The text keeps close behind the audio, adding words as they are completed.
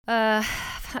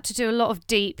I've had to do a lot of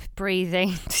deep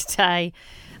breathing today.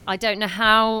 I don't know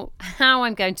how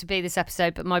I'm going to be this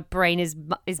episode, but my brain is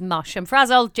mush. I'm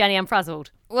frazzled, Jenny. I'm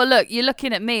frazzled. Well, look, you're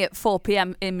looking at me at 4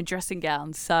 p.m. in my dressing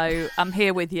gown, so I'm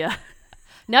here with you.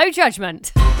 No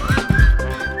judgment.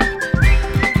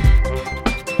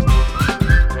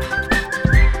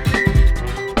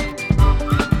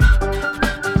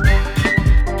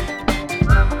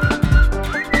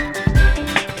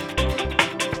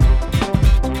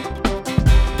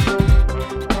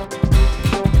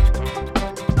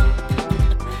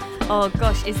 Oh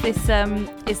gosh, is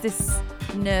this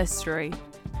nursery?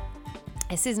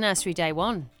 This is nursery day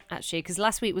one, actually, because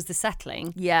last week was the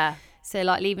settling. Yeah. So,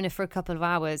 like, leaving her for a couple of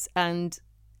hours. And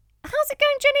how's it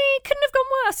going, Jenny? Couldn't have gone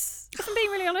worse, if I'm being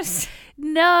really honest.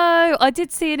 No, I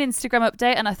did see an Instagram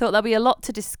update and I thought there'll be a lot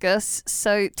to discuss.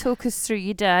 So talk us through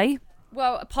your day.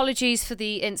 Well, apologies for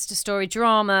the Insta story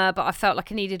drama, but I felt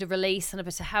like I needed a release and a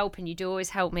bit of help, and you'd always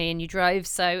help me, and you drove.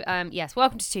 So, yes,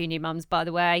 welcome to Two New Mums, by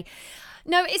the way.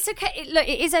 No, it's okay. Look,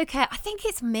 it is okay. I think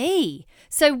it's me.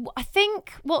 So I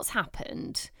think what's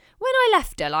happened, when I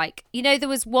left her, like, you know, there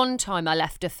was one time I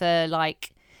left her for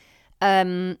like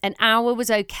an hour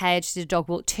was okay. I just did a dog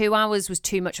walk. 2 hours was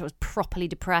too much. I was properly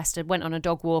depressed. I went on a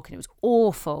dog walk and it was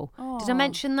awful. Oh, did I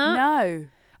mention that? No.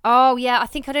 Oh, yeah. I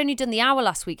think I'd only done the hour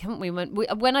last week, haven't we?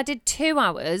 When I did 2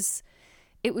 hours,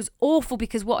 it was awful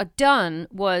because what I'd done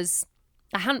was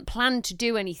I hadn't planned to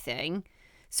do anything.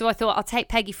 So I thought I'll take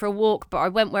Peggy for a walk, but I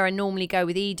went where I normally go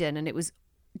with Eden, and it was,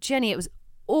 Jenny, it was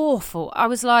awful. I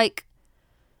was like,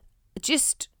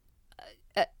 just,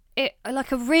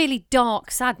 like a really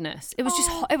dark sadness. It was just,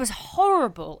 it was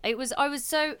horrible. I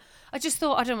just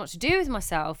thought, I don't know what to do with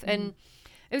myself. And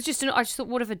it was just, I just thought,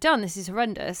 what have I done? This is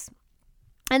horrendous.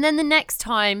 And then the next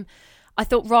time I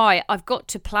thought, right, I've got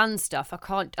to plan stuff. I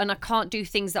can't do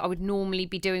things that I would normally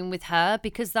be doing with her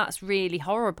because that's really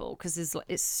horrible because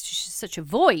it's such a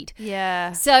void.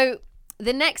 Yeah. So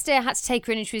the next day I had to take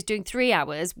her in and she was doing 3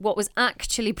 hours. What was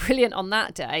actually brilliant on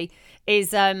that day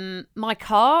is my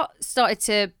car started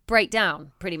to break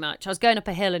down pretty much. I was going up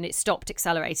a hill and it stopped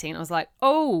accelerating and I was like,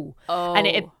 oh. And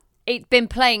it'd been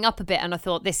playing up a bit and I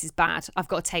thought, this is bad. I've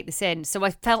got to take this in. So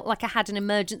I felt like I had an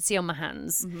emergency on my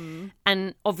hands. Mm-hmm.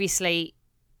 And obviously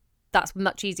that's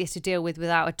much easier to deal with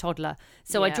without a toddler.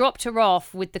 So I dropped her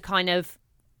off with the kind of,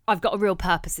 I've got a real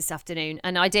purpose this afternoon.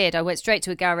 And I did. I went straight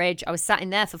to a garage. I was sat in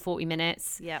there for 40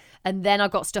 minutes. Yeah. And then I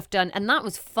got stuff done. And that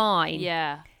was fine.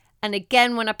 Yeah. And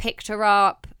again, when I picked her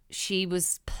up, she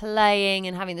was playing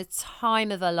and having the time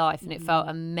of her life, and it felt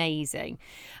amazing.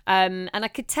 And I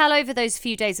could tell over those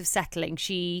few days of settling,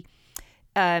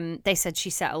 they said she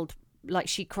settled. Like,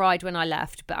 she cried when I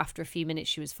left, but after a few minutes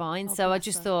she was fine. So I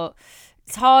just thought,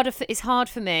 it's hard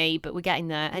for me, but we're getting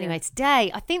there. Anyway,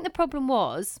 today, I think the problem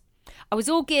was, I was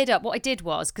all geared up. What I did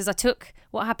was, because I took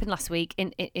what happened last week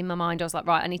in my mind, I was like,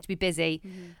 right, I need to be busy.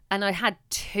 And I had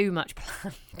too much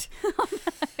planned.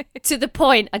 To the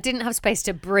point I didn't have space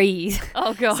to breathe.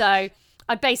 Oh, God. So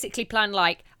I basically planned,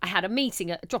 like, I had a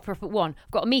meeting, drop her off at 1.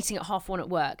 I've got a meeting at 1:30 at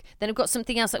work. Then I've got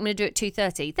something else I'm going to do at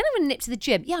 2:30. Then I'm going to nip to the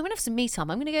gym. Yeah, I'm going to have some me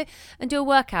time. I'm going to go and do a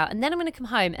workout. And then I'm going to come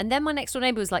home. And then my next door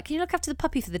neighbour was like, can you look after the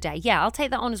puppy for the day? Yeah, I'll take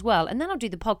that on as well. And then I'll do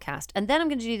the podcast. And then I'm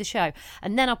going to do the show.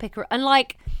 And then I'll pick her up. And,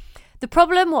 like, the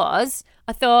problem was,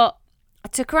 I thought, I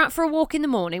took her out for a walk in the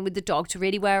morning with the dog to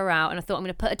really wear her out. And I thought, I'm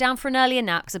going to put her down for an earlier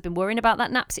nap because I've been worrying about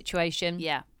that nap situation.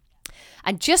 Yeah.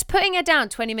 And just putting her down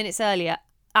 20 minutes earlier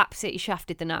absolutely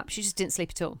shafted the nap. She just didn't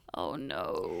sleep at all. Oh,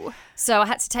 no. So I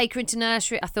had to take her into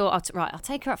nursery. I thought, I'll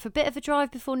take her out for a bit of a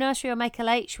drive before nursery. I'll make her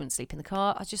late. She wouldn't sleep in the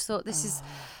car. I just thought, this is...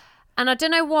 And I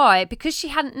don't know why, because she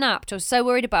hadn't napped, I was so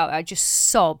worried about her. I just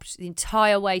sobbed the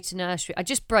entire way to nursery. I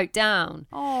just broke down.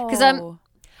 Because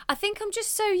I think I'm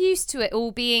just so used to it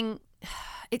all being...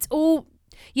 It's all...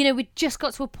 You know, we just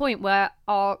got to a point where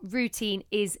our routine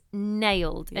is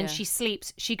nailed and she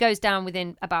sleeps. She goes down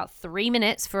within about 3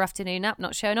 minutes for afternoon nap,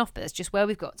 not showing off, but that's just where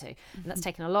we've got to. And that's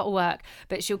taken a lot of work.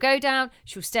 But she'll go down,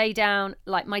 she'll stay down.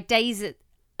 Like, my days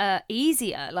are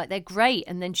easier, like, they're great.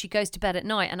 And then she goes to bed at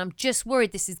night and I'm just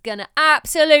worried this is going to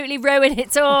absolutely ruin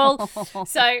it all.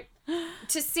 So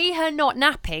to see her not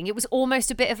napping, it was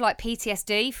almost a bit of like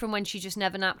PTSD from when she just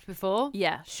never napped before.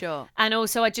 Yeah, sure. And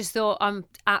also I just thought, I'm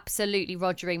absolutely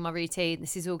rogering my routine.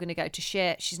 This is all going to go to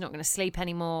shit. She's not going to sleep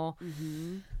anymore.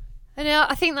 And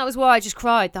I think that was why I just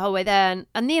cried the whole way there.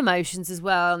 And the emotions as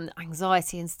well, and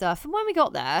anxiety and stuff. And when we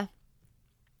got there,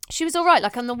 she was all right.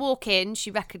 Like, on the walk in,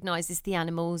 she recognises the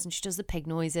animals and she does the pig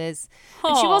noises.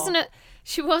 And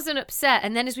she wasn't upset.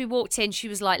 And then as we walked in, she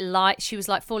was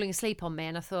like falling asleep on me.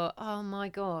 And I thought, oh my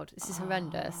God, this is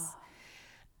horrendous.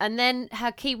 And then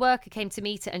her key worker came to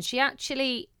meet her and she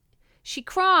actually she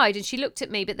cried and she looked at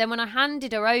me, but then when I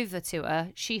handed her over to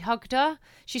her, she hugged her.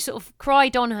 She sort of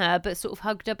cried on her, but sort of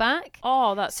hugged her back.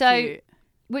 Oh, that's cute.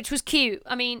 Which was cute.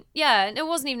 I mean, yeah, and it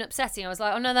wasn't even upsetting. I was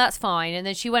like, oh, no, that's fine. And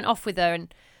then she went off with her,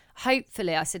 and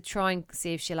hopefully I said, try and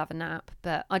see if she'll have a nap.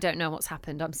 But I don't know what's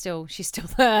happened. She's still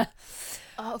there.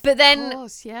 Oh, but then, of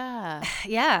course, yeah.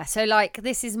 Yeah, so like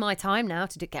this is my time now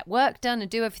to get work done and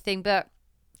do everything, but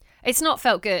it's not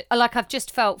felt good. Like I've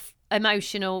just felt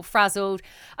emotional, frazzled.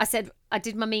 I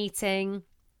did my meeting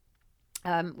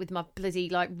with my bloody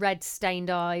like red stained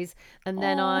eyes, and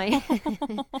then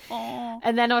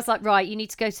and then I was like, right, you need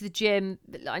to go to the gym.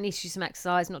 I need to do some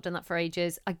exercise. Not done that for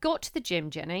ages. I got to the gym,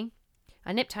 Jenny.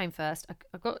 I nipped home first.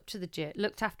 I got to the gym,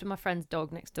 looked after my friend's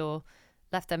dog next door,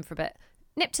 left them for a bit,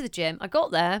 nipped to the gym. I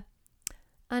got there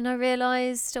and I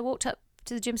realised, I walked up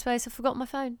to the gym space, I forgot my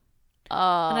phone.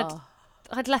 And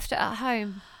I'd left it at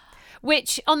home,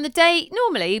 which on the day,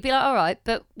 normally you'd be like, all right,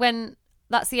 but when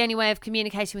that's the only way of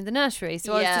communicating with the nursery.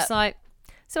 So I was just like,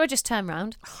 so I just turned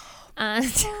around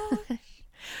and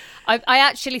I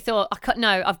actually thought,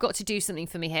 I've got to do something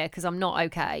for me here because I'm not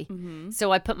okay. Mm-hmm.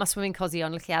 So I put my swimming cosy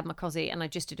on, luckily I had my cosy, and I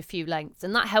just did a few lengths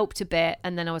and that helped a bit.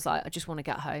 And then I was like, I just want to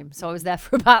get home. So I was there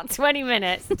for about 20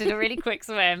 minutes, did a really quick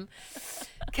swim,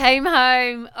 came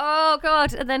home. Oh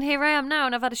God. And then here I am now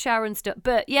and I've had a shower and stuff.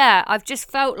 But yeah, I've just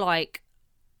felt like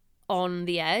on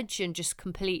the edge and just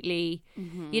completely,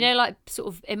 like sort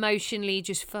of emotionally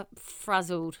just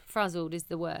frazzled. Frazzled is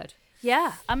the word.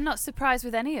 Yeah, I'm not surprised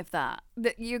with any of that.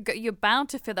 That you're bound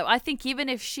to feel that. I think even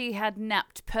if she had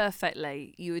napped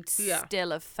perfectly, you would still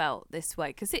have felt this way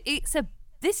because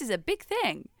this is a big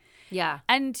thing. Yeah,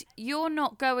 and you're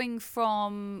not going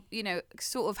from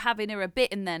sort of having her a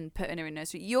bit and then putting her in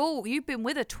nursery. You've been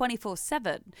with her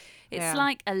 24/7. It's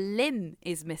like a limb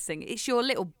is missing. It's your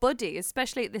little buddy,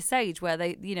 especially at this age where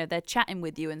they're chatting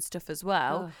with you and stuff as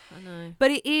well. Oh, I know.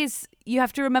 But you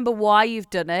have to remember why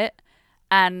you've done it.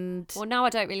 And well, now I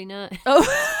don't really know. Oh.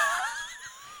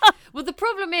 Well, the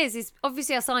problem is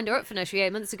obviously I signed her up for nursery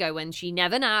 8 months ago when she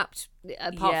never napped,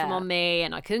 apart from on me,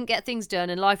 and I couldn't get things done,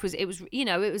 and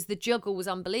the juggle was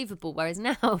unbelievable. Whereas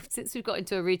now, since we've got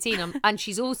into a routine, and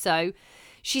she's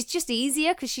just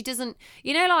easier because she doesn't,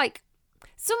 like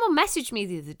someone messaged me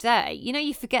the other day.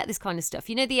 You forget this kind of stuff.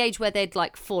 The age where they'd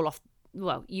like fall off.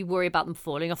 Well, you worry about them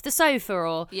falling off the sofa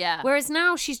or... Yeah. Whereas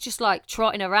now she's just like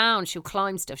trotting around. She'll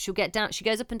climb stuff. She'll get down. She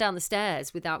goes up and down the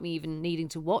stairs without me even needing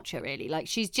to watch her, really. Like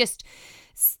she's just,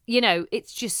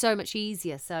 it's just so much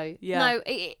easier. So, no,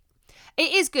 it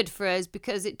is good for us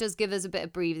because it does give us a bit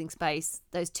of breathing space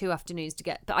those 2 afternoons to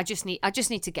get... But I just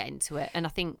need to get into it. And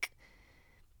I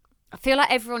feel like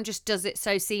everyone just does it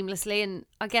so seamlessly. And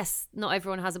I guess not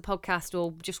everyone has a podcast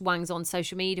or just wangs on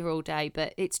social media all day,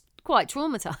 but it's quite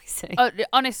traumatizing.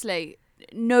 Honestly,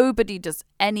 nobody does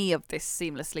any of this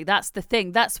seamlessly. That's the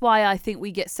thing. That's why I think we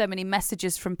get so many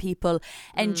messages from people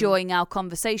enjoying our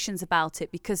conversations about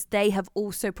it, because they have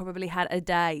also probably had a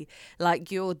day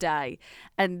like your day.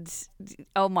 And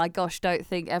oh my gosh, don't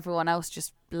think everyone else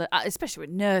just, especially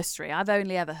with nursery, I've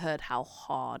only ever heard how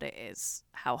hard it is,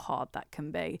 how hard that can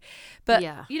be. But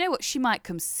you know what? She might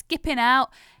come skipping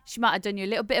out. She might have done you a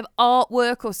little bit of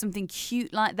artwork or something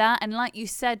cute like that. And like you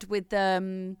said with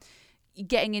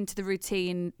getting into the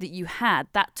routine that you had,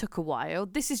 that took a while.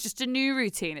 This is just a new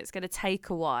routine. It's going to take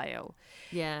a while.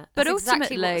 Yeah. But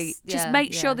ultimately, just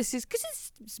make sure this is, because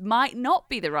this might not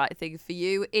be the right thing for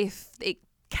you if it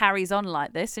carries on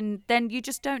like this, and then you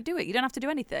just don't do it. You don't have to do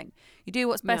anything. You do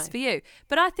what's best for you.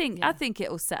 But I think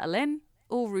it'll settle in.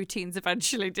 All routines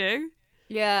eventually do.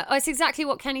 Yeah, it's exactly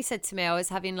what Kenny said to me. I was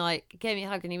gave me a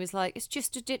hug and he was like, it's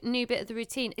just a new bit of the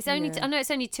routine. It's only, I know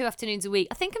it's only 2 afternoons a week.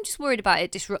 I think I'm just worried about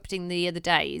it disrupting the other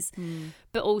days,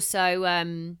 but also,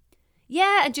 and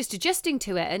just adjusting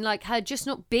to it and like her just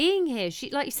not being here. She,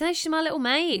 like you say, she's my little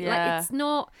mate. Yeah.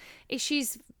 Like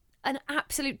she's an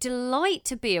absolute delight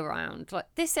to be around. Like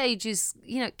this age is,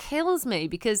 kills me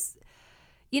because...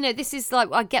 this is like,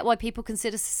 I get why people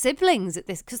consider siblings at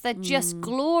this because they're just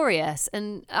glorious,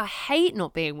 and I hate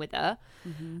not being with her.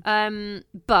 Mm-hmm.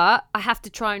 But I have to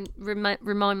try and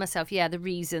remind myself, the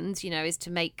reasons, is to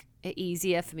make it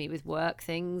easier for me with work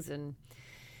things and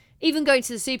even going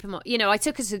to the supermarket. I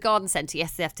took her to the garden centre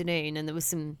yesterday afternoon and there was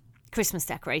some Christmas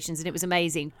decorations and it was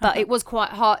amazing. But it was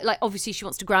quite hard. Like, obviously she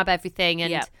wants to grab everything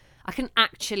and I couldn't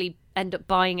actually end up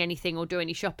buying anything or do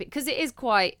any shopping because it is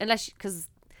quite, because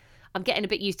I'm getting a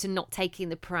bit used to not taking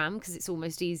the pram because it's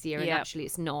almost easier and actually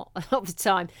it's not a lot of the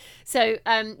time. So,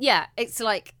 it's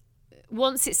like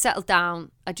once it's settled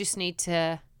down, I just need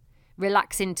to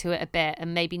relax into it a bit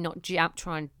and maybe not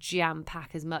try and jam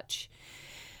pack as much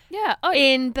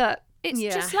in. But It's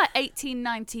just like 18,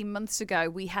 19 months ago,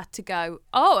 we had to go,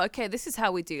 oh, okay, this is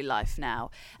how we do life now.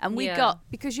 And we got,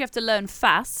 because you have to learn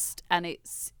fast and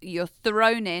you're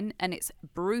thrown in and it's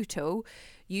brutal,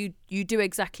 you do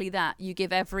exactly that. You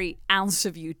give every ounce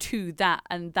of you to that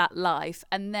and that life.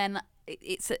 And then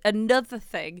it's another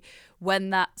thing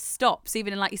when that stops,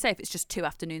 even in, like you say, if it's just 2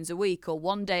 afternoons a week or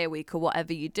 1 day a week or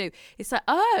whatever you do. It's like,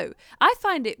 oh, I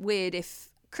find it weird if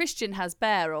Christian has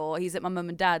Bear or he's at my mum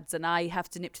and dad's and I have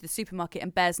to nip to the supermarket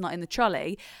and Bear's not in the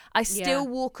trolley, I still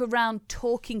walk around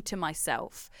talking to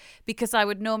myself because I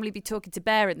would normally be talking to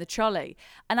Bear in the trolley.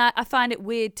 And I find it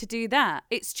weird to do that.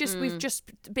 It's just we've just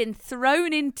been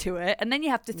thrown into it and then you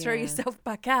have to throw yourself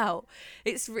back out.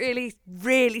 It's really,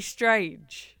 really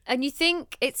strange. And you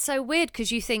think it's so weird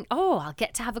because you think, oh, I'll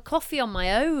get to have a coffee on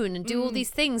my own and do all these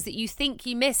things that you think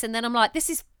you miss. And then I'm like, this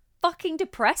is fucking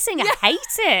depressing. I hate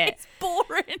it. It's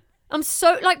boring. I'm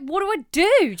so like, what do I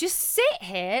do? Just sit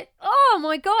here? Oh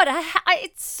my God.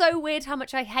 It's so weird how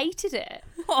much I hated it.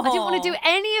 I didn't want to do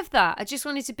any of that. I just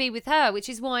wanted to be with her, which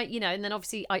is why, and then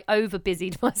obviously I over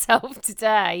busied myself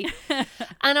today.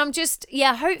 And I'm just,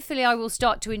 hopefully I will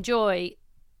start to enjoy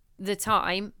the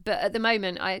time. But at the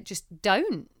moment, I just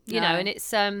don't, know, and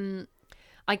it's,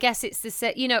 I guess it's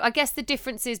the I guess the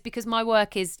difference is because my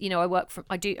work is,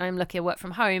 I'm lucky I work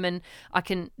from home and I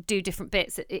can do different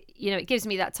bits. It gives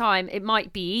me that time. It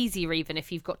might be easier even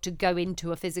if you've got to go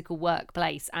into a physical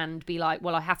workplace and be like,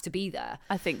 well, I have to be there.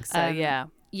 I think so, yeah.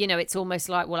 It's almost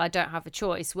like, well, I don't have a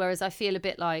choice. Whereas I feel a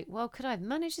bit like, well, could I have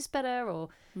managed this better? Or,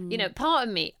 part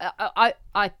of me,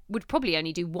 I would probably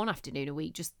only do 1 afternoon a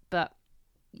week, but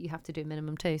you have to do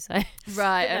minimum 2. So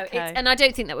right, okay. And I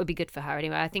don't think that would be good for her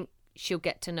anyway. I think she'll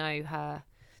get to know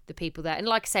the people there. And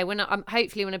like I say,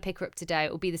 hopefully when I pick her up today,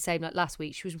 it will be the same like last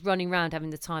week. She was running around having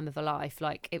the time of her life.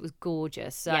 Like, it was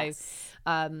gorgeous. So,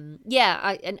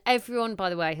 and everyone, by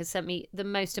the way, has sent me the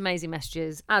most amazing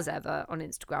messages as ever on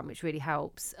Instagram, which really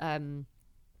helps.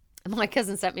 My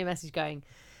cousin sent me a message going,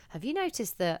 have you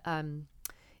noticed that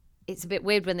it's a bit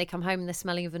weird when they come home and they're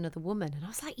smelling of another woman? And I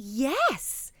was like,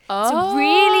 yes.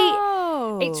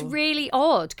 It's really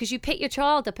odd because you pick your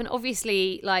child up and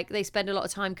obviously like they spend a lot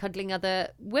of time cuddling other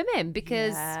women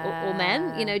because or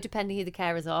men, depending who the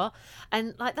carers are.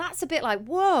 And like that's a bit like,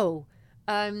 whoa.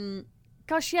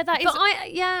 Gosh, yeah, that is. But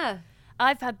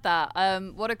I've had that.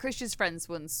 One of Christian's friends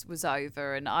once was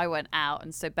over and I went out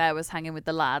and so Bear was hanging with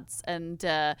the lads and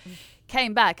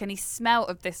came back and he smelt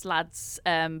of this lad's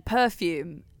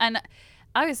perfume and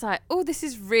I was like, oh, this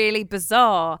is really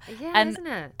bizarre. Yeah, isn't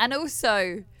it? And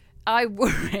also, I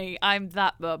worry, I'm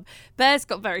that mum. Bear's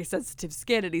got very sensitive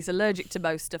skin and he's allergic to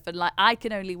most stuff. And like, I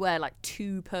can only wear like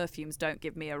 2 perfumes, don't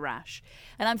give me a rash.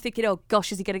 And I'm thinking, oh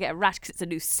gosh, is he going to get a rash because it's a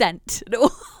new scent? And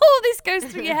all this goes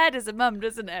through your head as a mum,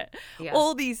 doesn't it? Yeah.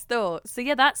 All these thoughts. So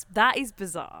yeah, that is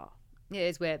bizarre. It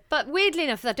is weird. But weirdly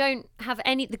enough, I don't have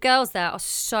any, the girls there are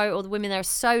or the women there are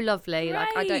so lovely. Right.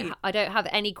 Like I don't have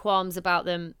any qualms about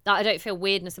them. I don't feel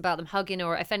weirdness about them hugging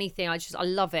or if anything, I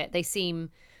love it. They seem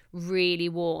really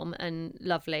warm and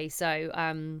lovely. So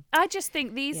I just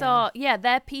think these are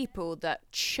they're people that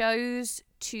chose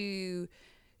to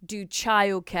do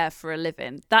childcare for a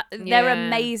living. They're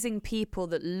amazing people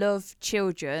that love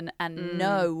children and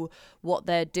know what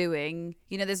they're doing.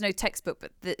 There's no textbook,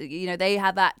 but they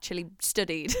have actually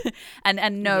studied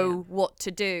and know what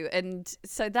to do. And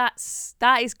so that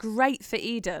is great for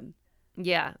Eden.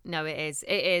 Yeah, no, it is.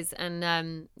 And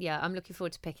I'm looking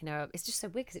forward to picking her up. It's just so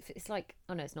weird because it's like,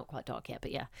 oh no, it's not quite dark yet,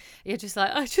 but yeah, you're just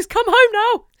like, oh, just come home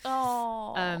now.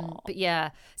 Oh, but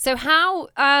yeah. So how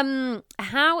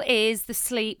is the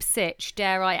sleep sitch,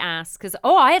 dare I ask? Because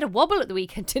I had a wobble at the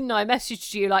weekend, didn't I? I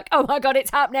messaged you like, oh my God,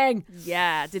 it's happening.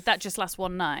 Yeah, did that just last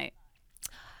one night?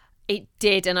 It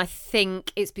did, and I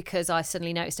think it's because I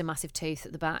suddenly noticed a massive tooth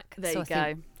at the back. There you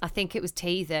go. I think it was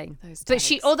teething.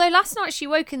 But although last night she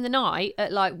woke in the night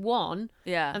at like 1,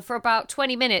 and for about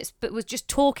 20 minutes, but was just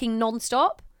talking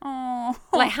non-stop,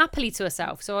 like happily to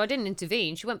herself. So I didn't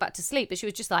intervene. She went back to sleep, but she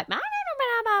was just like,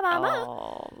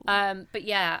 but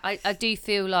yeah, I do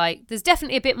feel like there's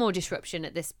definitely a bit more disruption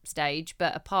at this stage,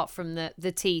 but apart from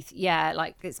the teeth,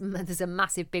 like there's a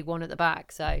massive big one at the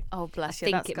back, so bless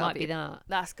I think it might be that.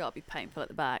 That's got to be painful at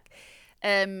the back.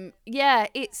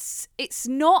 It's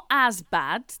not as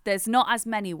bad. There's not as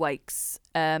many wakes,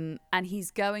 and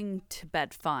he's going to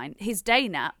bed fine. His day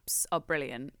naps are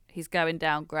brilliant. He's going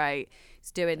down great.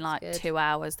 He's doing like 2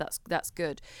 hours. That's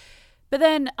good. But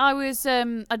then I was,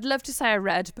 I'd love to say I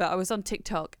read, but I was on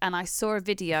TikTok and I saw a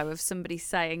video of somebody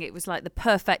saying it was like the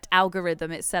perfect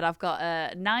algorithm. It said, I've got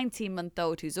a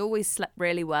 19-month-old who's always slept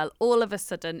really well, all of a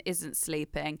sudden isn't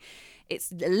sleeping.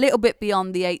 It's a little bit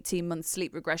beyond the 18-month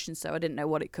sleep regression, so I didn't know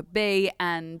what it could be.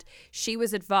 And she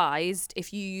was advised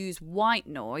if you use white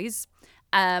noise,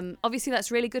 obviously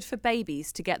that's really good for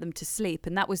babies to get them to sleep.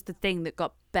 And that was the thing that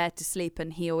got Bear to sleep,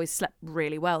 and he always slept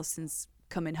really well since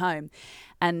coming home.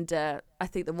 And I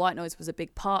think the white noise was a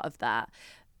big part of that.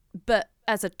 But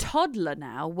as a toddler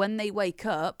now, when they wake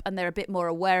up and they're a bit more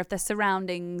aware of their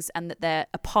surroundings and that they're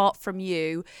apart from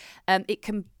you, they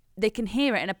can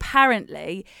hear it, and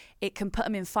apparently it can put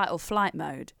them in fight or flight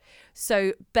mode.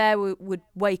 So Bear would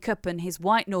wake up and his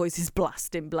white noise is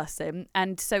blasting, bless him,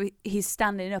 and so he's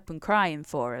standing up and crying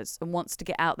for us and wants to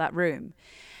get out that room.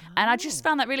 And I just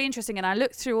found that really interesting, and I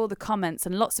looked through all the comments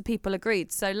and lots of people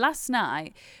agreed. So last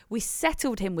night we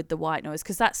settled him with the white noise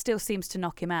because that still seems to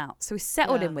knock him out. So we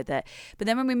settled him with it. But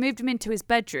then when we moved him into his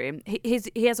bedroom,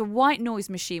 he has a white noise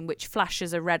machine which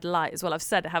flashes a red light as well. I've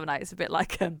said it, haven't I? It's a bit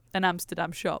like an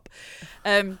Amsterdam shop.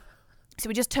 So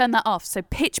we just turned that off. So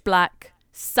pitch black,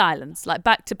 silence, like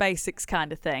back to basics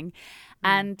kind of thing.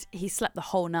 And he slept the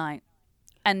whole night.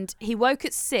 And he woke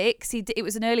at 6. It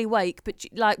was an early wake, but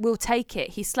like, we'll take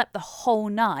it. He slept the whole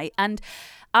night. And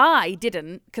I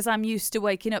didn't, because I'm used to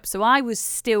waking up. So I was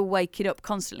still waking up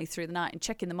constantly through the night and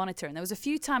checking the monitor. And there was a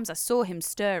few times I saw him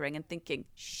stirring and thinking,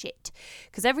 shit.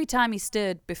 Because every time he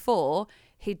stirred before,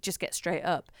 he'd just get straight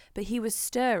up. But he was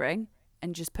stirring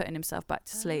and just putting himself back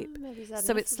to sleep.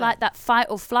 So it's like that fight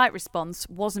or flight response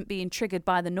wasn't being triggered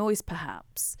by the noise,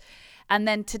 perhaps. And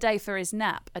then today for his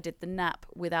nap, I did the nap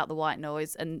without the white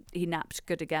noise, and he napped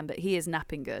good again, but he is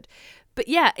napping good. But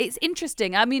yeah, it's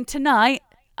interesting. I mean, tonight,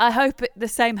 I hope the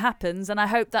same happens, and I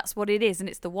hope that's what it is, and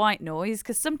it's the white noise,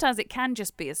 because sometimes it can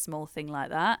just be a small thing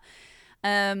like that.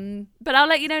 But I'll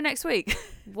let you know next week.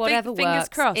 Whatever Fingers works.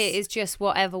 crossed. It is just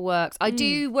whatever works. I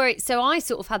do worry. So I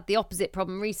sort of had the opposite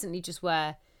problem recently, just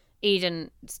where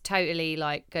Eden totally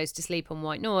like goes to sleep on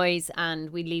white noise, and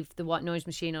we leave the white noise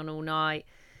machine on all night.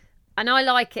 And I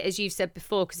like it, as you've said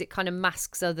before, because it kind of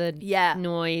masks other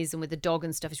noise, and with the dog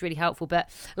and stuff, it's really helpful. But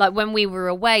like when we were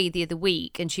away the other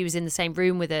week and she was in the same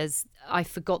room with us, I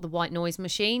forgot the white noise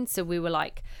machine. So we were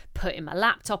like putting my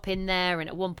laptop in there, and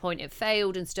at one point it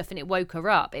failed and stuff, and it woke her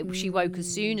up. She woke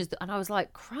as soon as, and I was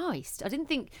like, Christ, I didn't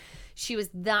think she was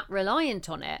that reliant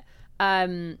on it.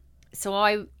 So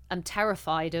I am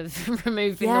terrified of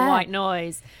removing the white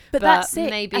noise. But that's it.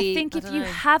 Maybe, I think if you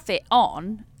have it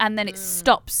on and then it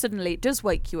stops suddenly, it does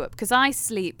wake you up. Because I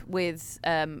sleep with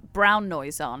brown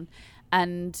noise on.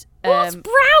 And what's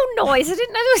brown noise? I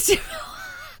didn't know there was...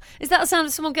 Is that the sound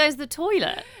of someone goes to the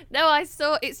toilet? No, I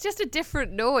saw, it's just a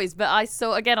different noise. But I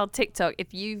saw, again, on TikTok,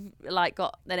 if you've like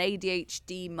got an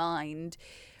ADHD mind,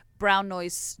 brown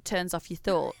noise turns off your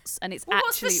thoughts, and it's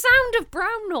what's the sound of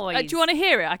brown noise? Do you want to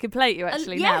hear it? I can play it you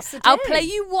actually now. Yes, I'll play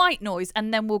you white noise,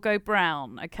 and then we'll go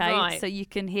brown, okay? Right. So you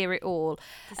can hear it all.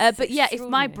 But yeah, if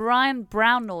my brown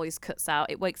noise cuts out,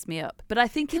 it wakes me up. But I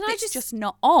think if it's just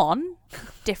not on,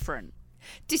 different.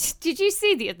 Did you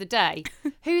see the other day?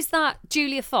 Who's that?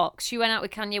 Julia Fox. She went out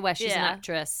with Kanye West. She's an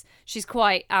actress. She's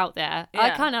quite out there. Yeah. I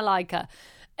kind of like her.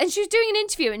 And she was doing an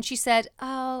interview, and she said,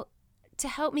 "Oh, to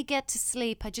help me get to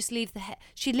sleep, I just leave the hair."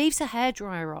 She leaves her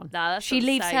hairdryer on. No, that's she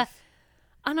leaves safe.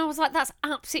 And I was like, that's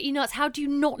absolutely nuts. How do you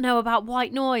not know about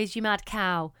white noise, you mad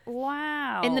cow?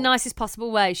 Wow. In the nicest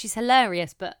possible way. She's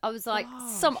hilarious. But I was like,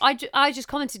 I just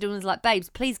commented and was like,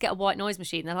 babes, please get a white noise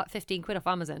machine. They're like 15 quid off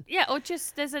Amazon. Yeah, or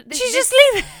just just leave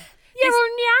it. You're on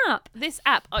the app. This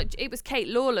app, it was Kate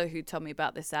Lawler who told me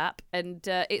about this app, and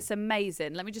it's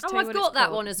amazing. Let me just tell you what it's called. I've got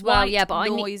that one as well. White but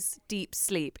noise deep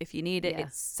sleep. If you need it,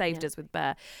 it's saved us with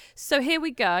Bear. So here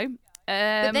we go.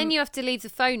 But then you have to leave the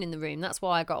phone in the room. That's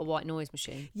why I got a white noise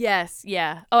machine. Yes,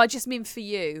 yeah. Oh, I just mean for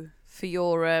you. For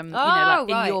your, in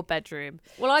your bedroom.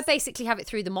 Well, I basically have it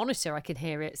through the monitor. I can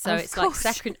hear it, so it's like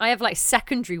I have like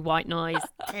secondary white noise.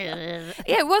 Yeah,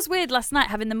 it was weird last night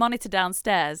having the monitor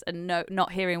downstairs and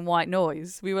not hearing white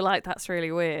noise. We were like, that's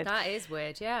really weird. That is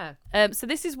weird, yeah. So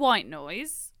this is white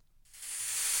noise.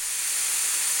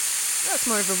 That's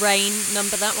more of a rain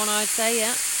number. That one, I'd say,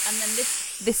 yeah. And then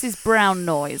this is brown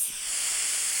noise.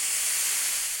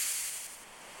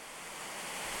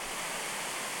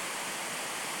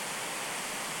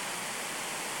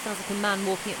 Sounds like a man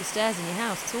walking up the stairs in your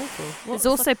house. It's awful. There's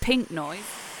also pink noise.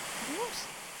 What?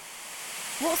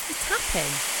 What's the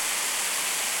tapping?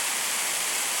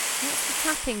 What's the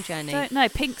tapping, Jenny? Don't know.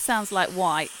 Pink sounds like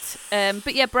white.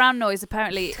 But yeah, brown noise.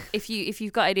 Apparently, if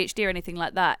you've got ADHD or anything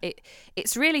like that,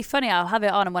 it's really funny. I'll have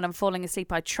it on, and when I'm falling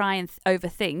asleep, I try and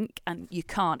overthink, and you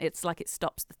can't. It's like it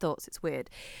stops the thoughts. It's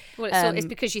weird. Well, it's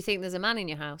because you think there's a man in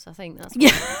your house. I think that's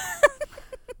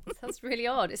that's really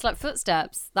odd. It's like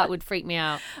footsteps. That would freak me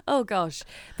out. Oh gosh.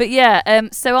 But yeah,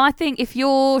 so I think if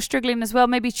you're struggling as well,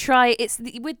 maybe try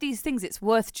with these things, it's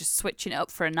worth just switching it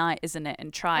up for a night, isn't it?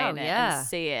 And trying it and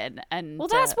seeing. And well,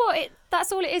 that's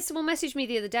all it is. Someone messaged me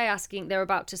the other day asking they're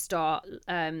about to start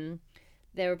a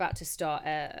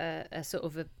sort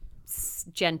of a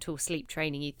gentle sleep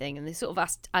training thing, and they sort of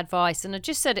asked advice, and I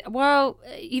just said, well,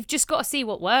 you've just got to see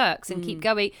what works and keep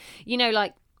going. You know,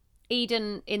 like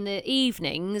Eden in the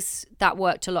evenings, that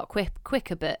worked a lot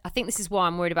quicker, but I think this is why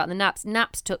I'm worried about the naps.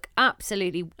 Naps took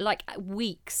absolutely like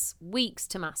weeks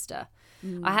to master.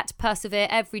 I had to persevere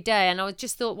every day, and I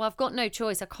just thought, well, I've got no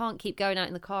choice. I can't keep going out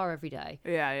in the car every day.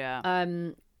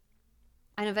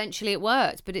 And eventually it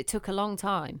worked, but it took a long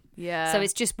time. Yeah. So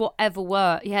it's just whatever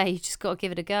worked. Yeah, you just got to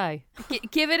give it a go.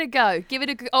 Give it a go.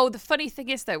 Oh, the funny thing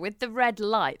is, though, with the red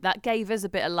light, that gave us a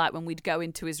bit of light when we'd go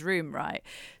into his room, right?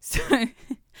 So I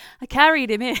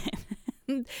carried him in.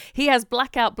 He has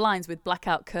blackout blinds with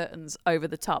blackout curtains over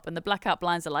the top, and the blackout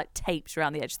blinds are like taped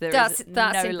around the edge. There is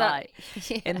no light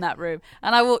in that room.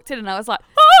 And I walked in and I was like,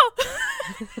 oh!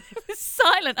 It was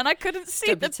silent and I couldn't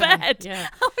see the bed. Yeah.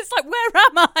 I was like, where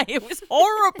am I? It was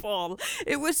horrible.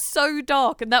 It was so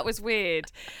dark, and that was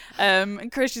weird.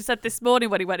 And Christian said this morning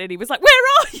when he went in, he was like, where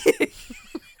are you?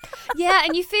 Yeah,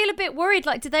 and you feel a bit worried.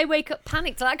 Like, did they wake up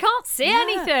panicked? Like, I can't see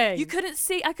anything.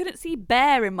 I couldn't see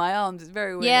Bear in my arms. It's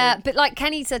very weird. Yeah, but like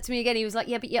Kenny said to me again, he was like,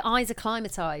 yeah, but your eyes are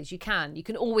climatised. You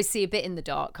can always see a bit in the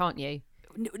dark, can't you?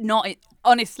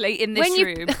 Honestly, in this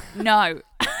room, no.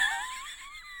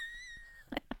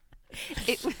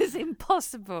 It was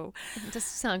impossible. It does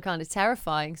sound kind of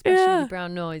terrifying, especially with the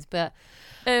brown noise. But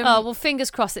well,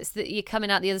 fingers crossed it's that you're coming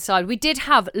out the other side. We did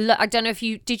have, I don't know if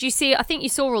did you see, I think you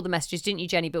saw all the messages, didn't you,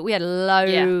 Jenny? But we had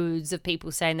loads of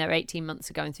people saying their 18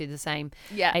 monmonths are going through the same.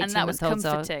 Yeah, and that was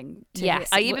comforting. Yes.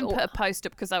 I even put a post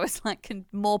up because I was like, can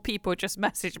more people just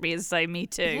message me and say me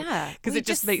too? Yeah. Because it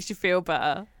just makes you feel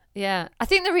better. Yeah. I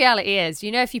think the reality is,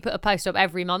 if you put a post up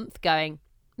every month going,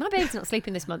 my baby's not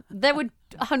sleeping this month, there would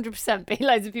 100% be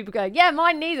loads of people going, yeah,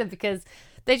 mine neither, because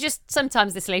they just,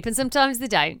 sometimes they sleep and sometimes they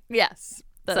don't. Yes,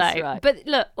 that's right. But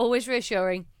look, always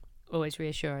reassuring.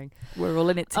 We're all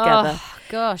in it together. Oh,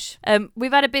 gosh.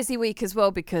 We've had a busy week as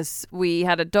well because we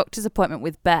had a doctor's appointment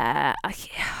with Bear.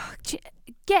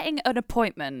 Getting an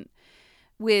appointment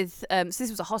with, so this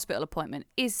was a hospital appointment,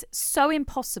 is so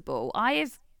impossible. I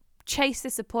have chased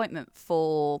this appointment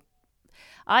for,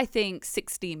 I think,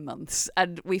 16 months,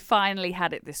 and we finally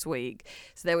had it this week.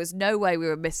 So there was no way we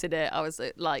were missing it. I was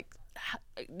like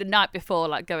the night before,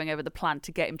 like going over the plan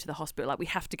to get him to the hospital. Like, we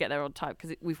have to get there on time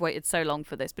because we've waited so long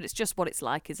for this. But it's just what it's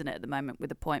like, isn't it, at the moment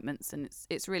with appointments, and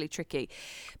it's really tricky.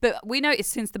 But we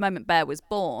noticed since the moment Bear was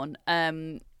born,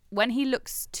 when he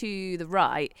looks to the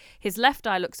right, his left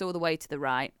eye looks all the way to the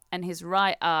right, and his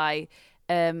right eye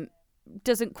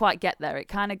doesn't quite get there. It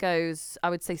kind of goes,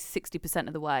 I would say, 60%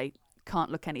 of the way.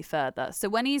 Can't look any further. So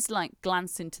when he's like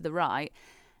glancing to the right,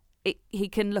 he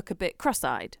can look a bit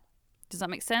cross-eyed. Does that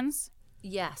make sense?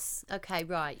 Yes. Okay.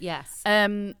 Right. Yes.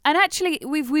 And actually,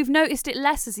 we've noticed it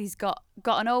less as he's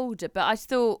gotten older. But I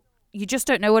thought, you just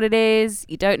don't know what it is.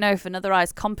 You don't know if another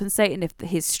eye's compensating, if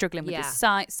he's struggling with his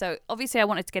sight. So obviously, I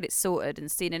wanted to get it sorted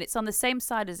and seen. And it's on the same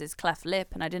side as his cleft lip,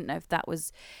 and I didn't know if that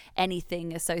was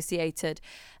anything associated.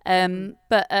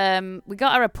 But we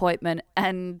got our appointment,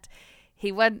 and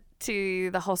he went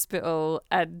to the hospital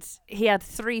and he had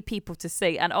 3 people to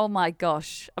see. And oh my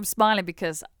gosh, I'm smiling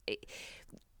because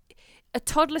a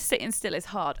toddler sitting still is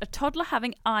hard. A toddler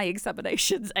having eye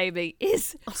examinations, Amy,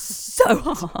 is so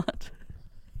hard.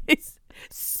 It's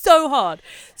so hard.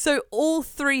 So all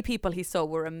 3 people he saw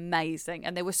were amazing,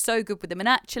 and they were so good with him. And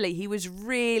actually, he was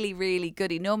really, really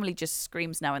good. He normally just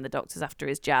screams now in the doctors after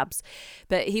his jabs,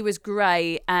 but he was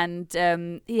great.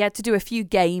 And he had to do a few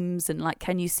games and like,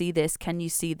 can you see this? Can you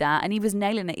see that? And he was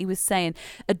nailing it. He was saying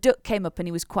a duck came up and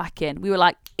he was quacking. We were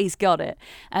like, he's got it.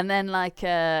 And then like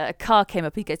a car came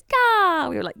up. He goes, "Car!"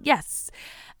 We were like, yes.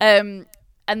 And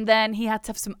then he had to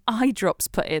have some eye drops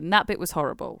put in. That bit was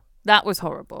horrible. That was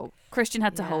horrible. Christian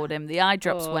had to hold him. The eye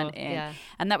drops went in.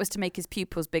 And that was to make his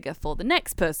pupils bigger for the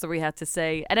next person we had to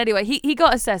see. And anyway, he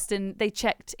got assessed and they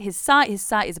checked his sight. His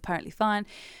sight is apparently fine.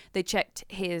 They checked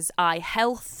his eye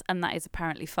health, and that is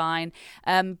apparently fine.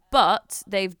 But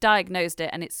they've diagnosed it,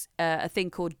 and it's a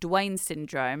thing called Duane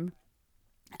syndrome.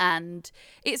 And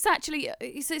it's actually,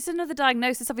 it's another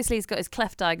diagnosis. Obviously, he's got his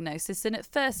cleft diagnosis. And at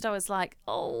first I was like,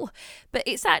 oh, but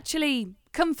it's actually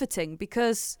comforting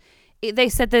because they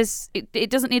said it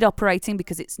doesn't need operating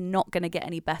because it's not going to get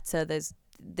any better.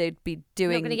 They'd be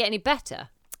doing... Not going to get any better?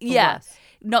 Yeah,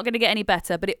 not going to get any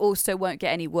better, but it also won't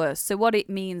get any worse. So what it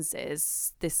means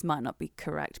is, this might not be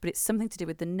correct, but it's something to do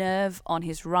with the nerve on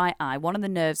his right eye. One of the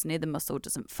nerves near the muscle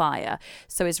doesn't fire,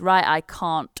 so his right eye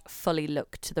can't fully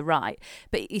look to the right.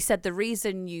 But he said the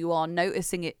reason you are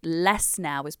noticing it less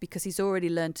now is because he's already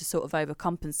learned to sort of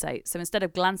overcompensate. So instead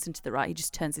of glancing to the right, he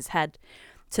just turns his head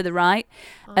to the right.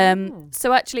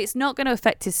 So actually it's not going to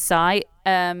affect his sight.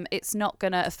 It's not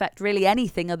going to affect really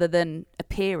anything other than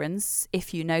appearance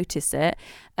if you notice it.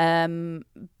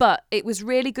 But it was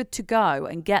really good to go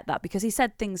and get that, because he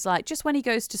said things like, just when he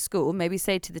goes to school, maybe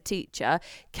say to the teacher,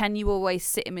 can you always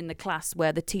sit him in the class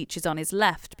where the teacher's on his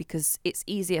left, because it's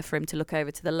easier for him to look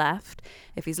over to the left.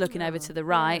 If he's looking over to the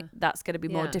right, that's going to be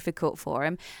more difficult for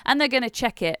him. And they're going to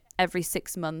check it every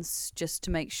 6 months just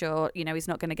to make sure, he's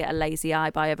not going to get a lazy eye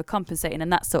by overcompensating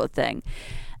and that sort of thing.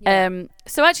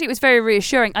 So actually it was very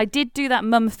reassuring. I did do that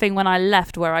mum thing when I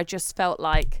left, where I just felt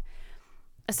like,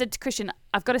 I said to Christian,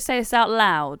 I've got to say this out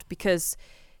loud because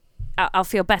I'll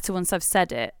feel better once I've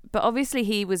said it. But obviously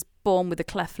he was born with a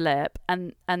cleft lip,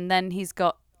 and then he's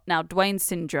got now Duane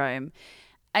syndrome.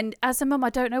 And as a mum,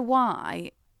 I don't know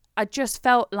why, I just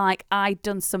felt like I'd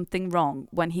done something wrong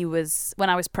when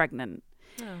I was pregnant.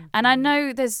 And I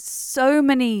know there's so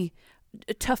many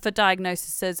tougher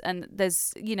diagnoses, and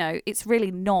there's, it's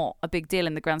really not a big deal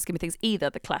in the grand scheme of things,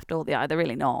 either the cleft or the eye. They're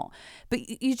really not.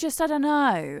 But you just, I don't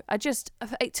know.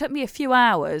 It took me a few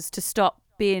hours to stop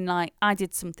being like, I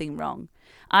did something wrong.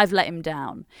 I've let him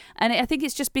down. And I think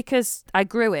it's just because I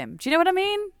grew him. Do you know what I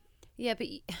mean?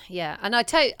 Yeah, and I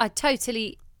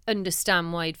totally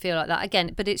understand why you'd feel like that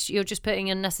again, but you're just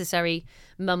putting unnecessary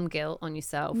mum guilt on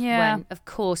yourself. When, of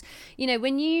course,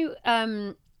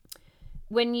 when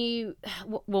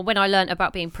I learned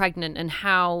about being pregnant and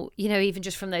how, even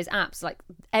just from those apps, like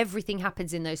everything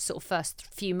happens in those sort of first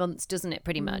few months, doesn't it?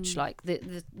 Pretty much like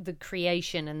the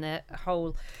creation and the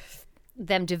whole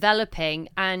them developing,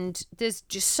 and there's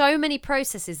just so many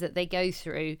processes that they go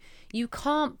through. You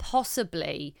can't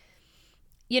possibly,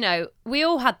 we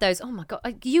all had those, oh my God,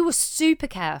 you were super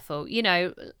careful,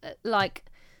 like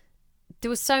there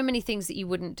were so many things that you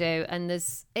wouldn't do, and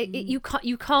you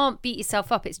can't beat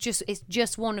yourself up. It's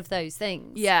just one of those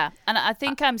things. Yeah, and I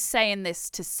think I'm saying this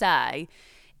to say,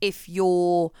 if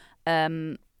you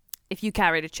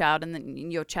carried a child and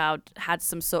then your child had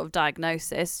some sort of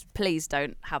diagnosis, please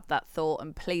don't have that thought,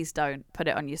 and please don't put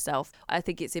it on yourself. I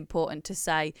think it's important to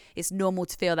say it's normal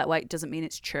to feel that way. It doesn't mean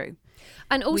it's true.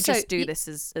 And also, we just do this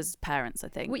as parents, I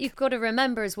think. What you've got to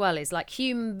remember as well is, like,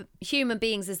 human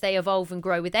beings, as they evolve and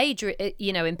grow with age,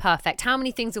 imperfect. How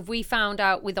many things have we found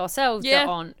out with ourselves that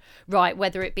aren't right?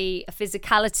 Whether it be a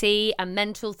physicality, a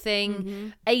mental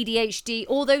thing, ADHD,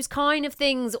 all those kind of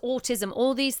things, autism,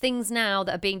 all these things now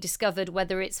that are being discovered,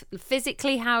 whether it's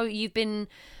physically how you've been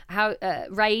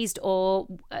raised or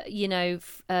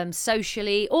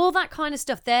socially, all that kind of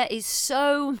stuff. There is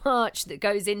so much that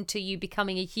goes into you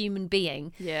becoming a human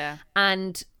being,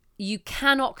 and you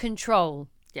cannot control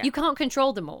you can't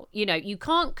control them all. You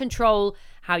can't control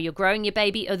how you're growing your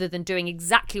baby, other than doing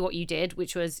exactly what you did,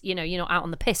 which was, you're not out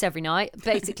on the piss every night.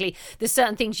 Basically, there's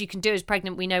certain things you can do as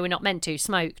pregnant we know we're not meant to: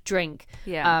 smoke, drink,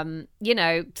 certain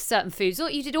foods.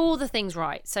 You did all the things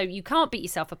right, so you can't beat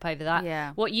yourself up over that.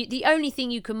 The only thing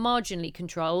you can marginally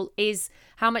control is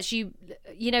how much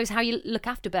is how you look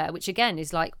after Bear, which again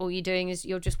is like, all you're doing is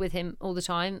you're just with him all the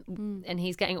time, and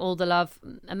he's getting all the love.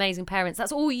 Amazing parents.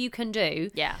 That's all you can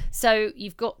do. So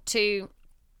you've got to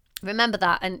remember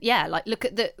that, and look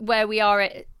at where we are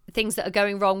at things that are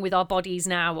going wrong with our bodies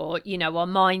now, or our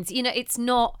minds. It's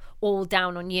not all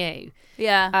down on you.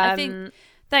 I think,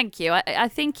 thank you. I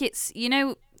think it's,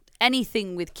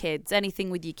 anything with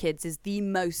your kids is the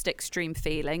most extreme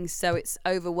feeling, so it's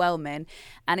overwhelming.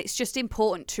 And it's just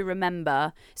important to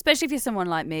remember, especially if you're someone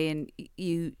like me and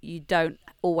you don't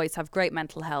always have great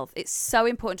mental health, it's so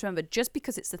important to remember, just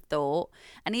because it's a thought,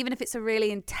 and even if it's a really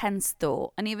intense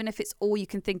thought, and even if it's all you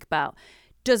can think about,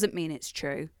 doesn't mean it's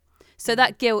true. So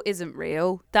that guilt isn't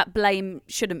real. That blame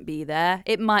shouldn't be there.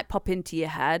 It might pop into your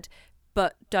head,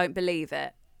 but don't believe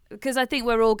it. Because I think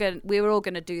we were all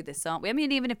going to do this, aren't we? I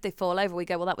mean, even if they fall over, we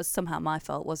go, well, that was somehow my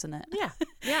fault, wasn't it? Yeah.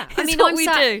 I mean, I'm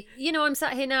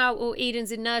sat here now, or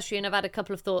Eden's in nursery, and I've had a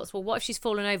couple of thoughts. Well, what if she's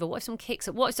fallen over? What if someone kicks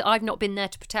her? What if I've not been there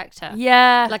to protect her?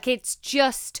 Yeah. Like, it's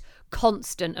just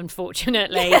constant,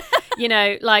 unfortunately.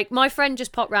 Like, my friend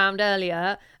just popped round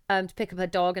earlier, to pick up her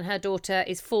dog, and her daughter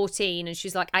is 14, and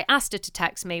she's like, I asked her to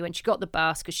text me when she got the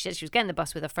bus, because she said she was getting the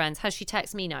bus with her friends. Has she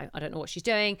texted me? No, I don't know what she's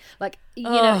doing. Like, you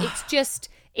know,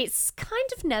 it's kind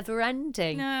of never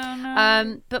ending.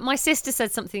 No. But my sister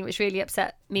said something which really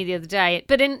upset me the other day,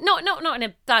 but in not in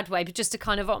a bad way, but just a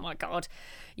kind of, oh my God,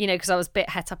 you know, because I was a bit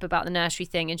het up about the nursery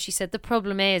thing. And she said the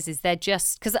problem is they're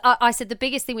just, because I said the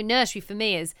biggest thing with nursery for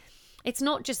me is, it's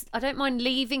not just, I don't mind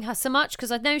leaving her so much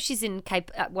because I know she's I'm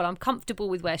comfortable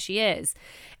with where she is.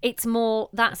 It's more,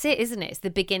 that's it, isn't it? It's the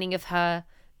beginning of her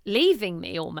leaving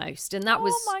me almost. And that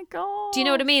was, oh my God. do you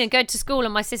know what I mean? And going to school,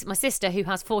 and my sister, who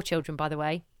has 4 children, by the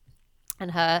way,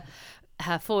 and her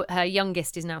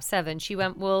youngest is now 7. She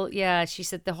went, well, yeah, she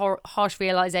said the harsh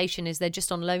realization is they're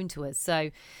just on loan to us. So,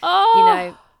 you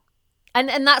know,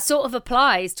 and that sort of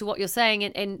applies to what you're saying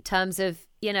in terms of,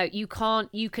 you know, you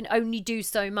can only do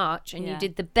so much, and you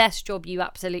did the best job you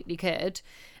absolutely could.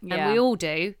 And we all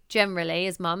do generally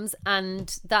as mums.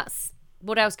 And that's,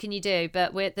 what else can you do?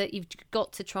 But that you've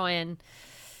got to try and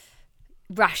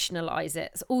rationalize it.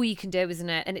 It's all you can do, isn't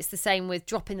it? And it's the same with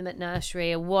dropping them at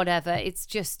nursery or whatever. It's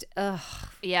just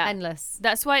endless.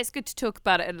 That's why it's good to talk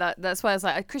about it, and that's why I was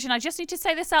like, Christian, I just need to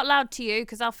say this out loud to you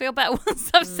because I'll feel better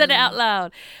once I've said it out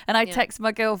loud. And I text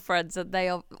my girlfriends, and they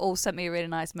all sent me a really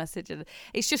nice message, and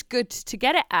it's just good to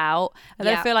get it out, and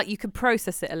then I feel like you can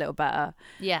process it a little better.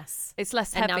 Yes, it's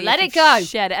less and heavy. Now let it go.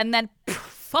 Shed it, and then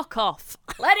fuck off.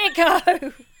 Let it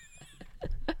go.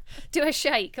 Do a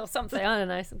shake or something. I don't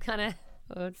know, some kind of.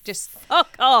 Or just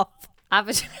fuck off.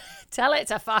 Tell it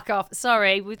to fuck off.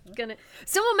 Sorry, we're gonna.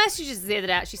 Someone messaged us the other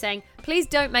day actually saying, "Please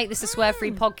don't make this a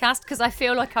swear-free podcast because I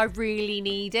feel like I really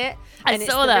need it, and it's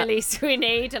the release we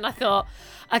need." And I thought,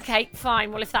 okay,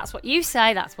 fine. Well, if that's what you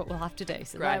say, that's what we'll have to do.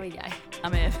 So there we go.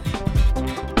 I'm in.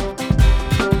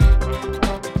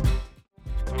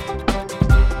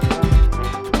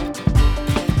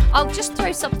 I'll just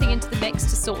throw something into the mix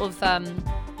to sort of.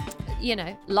 You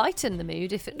know, lighten the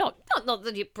mood. If it not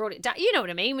that you brought it down, you know what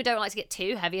I mean. We don't like to get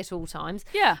too heavy at all times.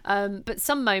 Yeah. But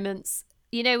some moments,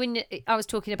 you know, when I was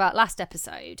talking about last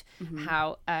episode,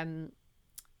 how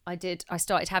I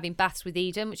started having baths with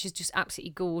Eden, which is just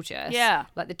absolutely gorgeous. Yeah.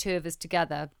 Like the two of us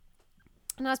together.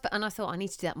 And I thought I need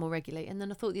to do that more regularly. And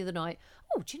then I thought the other night,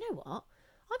 oh, do you know what?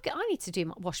 I need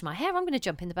to wash my hair. I'm going to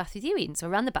jump in the bath with you, Eden. So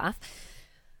I ran the bath,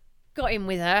 got in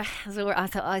with her. I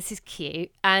thought, oh, this is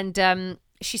cute. And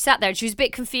she sat there and she was a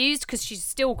bit confused because she's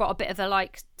still got a bit of a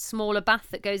like smaller bath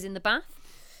that goes in the bath.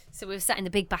 So we were sat in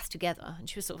the big bath together, and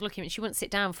she was sort of looking at me. She wouldn't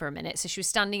sit down for a minute, so she was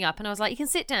standing up, and I was like, you can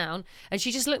sit down. And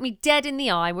she just looked me dead in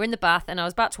the eye. We're in the bath, and I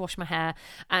was about to wash my hair,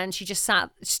 and she just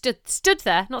stood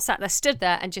there, not sat there, stood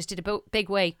there, and just did a big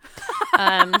wee.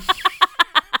 And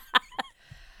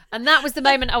that was the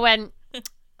moment I went,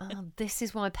 oh, this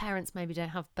is why parents maybe don't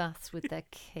have baths with their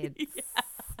kids. Yeah.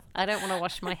 I don't want to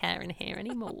wash my hair in here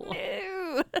anymore.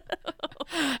 Ew.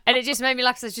 And it just made me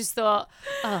laugh. I just thought,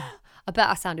 oh, I bet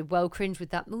I sounded well cringe with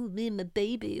that. Oh, me and my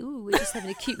baby. Oh, we're just having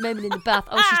a cute moment in the bath.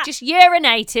 Oh, she's just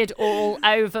urinated all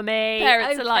over me.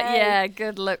 Parents are like, yeah,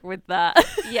 good luck with that.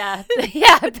 Yeah.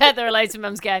 I bet there are loads of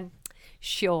mums going,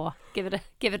 sure, give it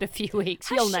a few weeks.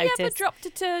 You'll notice. Has she ever dropped a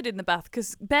turd in the bath?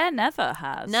 Because Bear never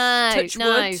has. No, Touch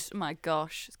no. wood. Oh my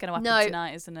gosh, it's going to happen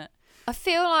tonight, isn't it? I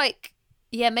feel like,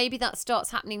 yeah, maybe that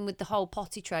starts happening with the whole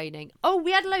potty training. Oh,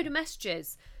 we had a load of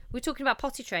messages. We were talking about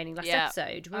potty training last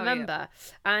episode, remember?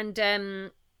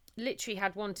 And literally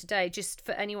had one today just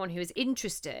for anyone who is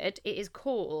interested. It is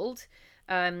called,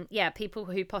 people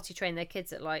who potty train their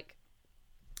kids at like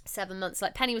 7 months.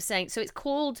 Like Penny was saying, so it's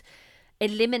called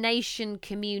elimination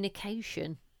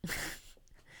communication.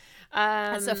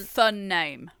 That's a fun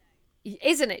name.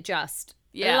 Isn't it just?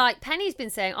 Yeah. Like Penny's been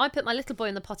saying, I put my little boy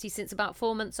in the potty since about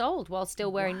 4 months old while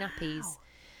still wearing nappies.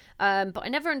 But I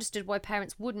never understood why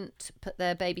parents wouldn't put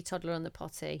their baby toddler on the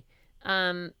potty.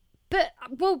 Because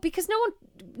no one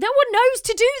knows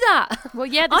to do that. Well,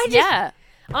 yeah,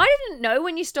 I didn't know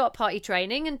when you start potty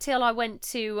training until I went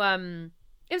to.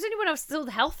 It was only when I was still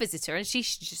the health visitor, and she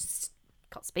just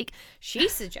can't speak. She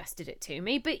suggested it to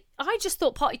me, but I just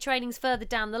thought potty training's further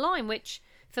down the line, which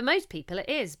for most people it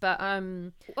is. But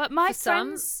my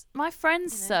friend's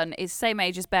son is same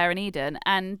age as Bear and Eden,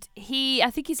 and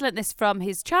I think he's learnt this from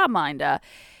his childminder.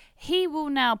 He will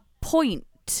now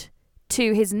point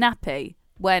to his nappy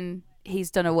when he's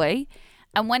done a wee,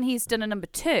 and when he's done a number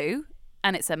 2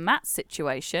 and it's a mat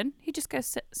situation, he just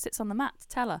goes sits on the mat to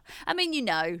tell her. I mean, you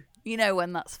know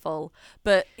when that's full,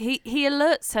 but he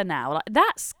alerts her now. Like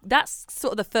that's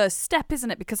sort of the first step,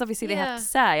 isn't it? Because obviously they have to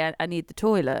say, I need the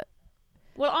toilet.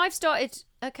 Well, I've started.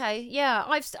 Okay, yeah,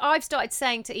 I've started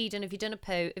saying to Eden, "Have you done a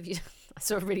poo? I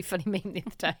saw a really funny meme the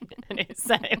other day, and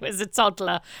it was a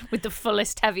toddler with the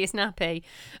fullest, heaviest nappy,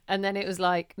 and then it was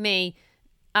like me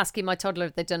asking my toddler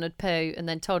if they'd done a poo, and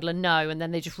then toddler no, and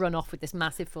then they just run off with this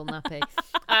massive full nappy.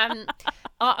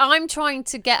 I'm trying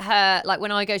to get her, like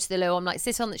when I go to the loo, I'm like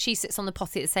she sits on the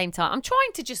potty at the same time. I'm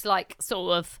trying to just like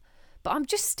sort of, but I'm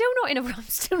still not in a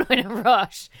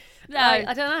rush. No,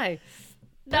 I don't know.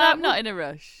 No, I'm not in a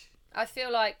rush. I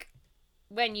feel like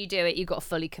when you do it, you've got to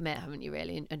fully commit, haven't you?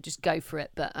 Really, and just go for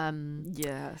it. But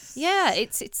yes, yeah,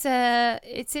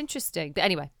 it's interesting. But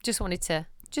anyway, just wanted to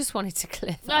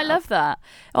clear that I love that.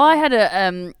 Oh, I had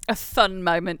a fun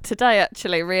moment today,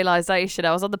 actually, realisation.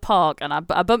 I was on the park and I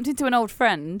bumped into an old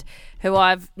friend who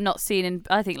I've not seen in,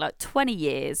 I think, like 20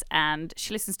 years, and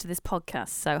she listens to this podcast,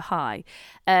 so hi.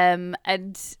 And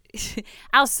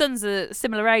our sons are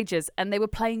similar ages, and they were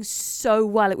playing so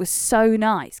well. It was so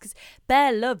nice, because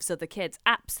Bear loves other kids,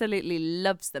 absolutely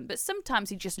loves them, but sometimes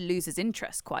he just loses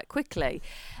interest quite quickly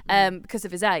because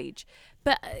of his age.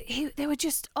 But they were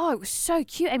just, it was so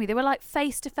cute, Amy. They were like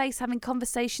face to face having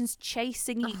conversations,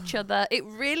 chasing each other. It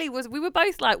really was. We were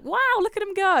both like, wow, look at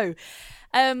them go.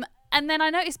 And then I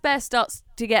noticed Bear starts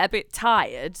to get a bit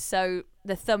tired. So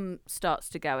the thumb starts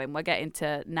to go in. We're getting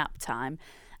to nap time.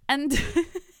 And he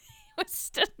was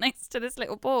stood next to this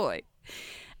little boy.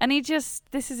 And he just,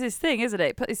 this is his thing, isn't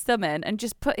it? Put his thumb in and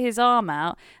just put his arm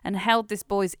out and held this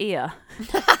boy's ear.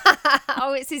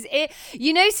 Oh, it's his ear.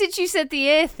 You know, since you said the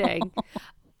ear thing,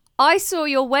 I saw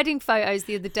your wedding photos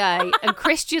the other day, and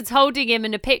Christian's holding him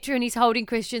in a picture, and he's holding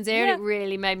Christian's ear, and it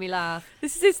really made me laugh.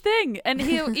 This is his thing. And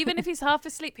he'll, even if he's half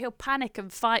asleep, he'll panic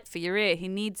and fight for your ear. He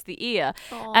needs the ear.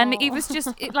 Aww. And he was just,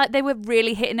 like, they were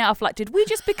really hitting it off. Like, did we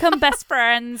just become best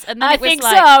friends? And then I it was think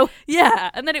like, so.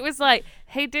 Yeah. And then it was like,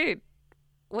 hey, dude,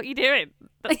 what are you doing?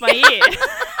 That's my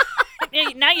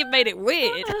ear. Now you've made it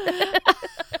weird. It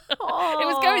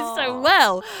was going so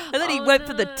well. And then he went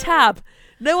for the tab.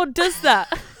 No one does that.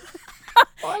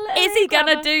 Is he going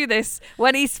to do this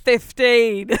when he's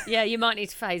 15? Yeah, you might need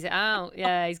to phase it out.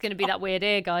 Yeah, he's going to be that weird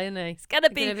ear guy, isn't he? He's going to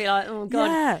be like, oh, God.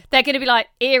 Yeah. They're going to be like,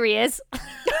 here he is.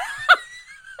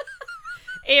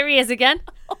 Here he is again.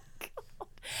 Oh, God.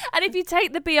 And if you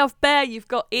take the B off Bear, you've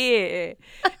got ear.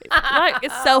 It's like a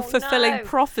self-fulfilling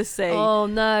prophecy. Oh,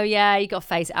 no, yeah, you got to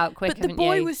phase it out quick, But the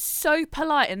boy was so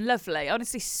polite and lovely.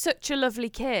 Honestly, such a lovely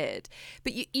kid.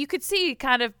 But you could see he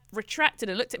kind of retracted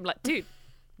and looked at him like, dude,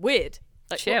 weird.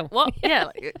 Like, chill. What? Yeah,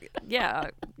 yeah.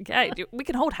 Okay, we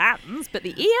can hold hands, but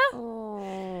the ear.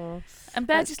 Oh, and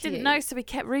Bear just didn't know, so he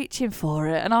kept reaching for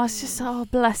it, and I was just,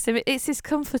 bless him. It's his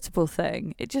comfortable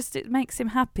thing. It makes him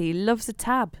happy. He loves a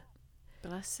tab.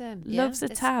 Bless him. Loves a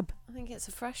tab. I think it's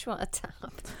a fresh one. A tab.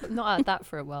 I've not had that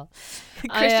for a while.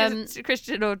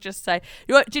 Christian will just say,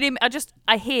 do you need me?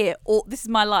 I hear, this is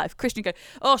my life. Christian go,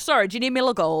 oh, sorry, do you need me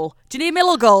a goal? Do you need me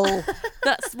a goal?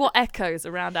 That's what echoes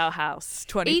around our house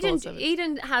 24/7.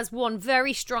 Eden has one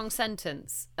very strong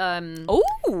sentence.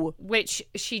 Which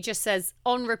she just says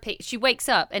on repeat. She wakes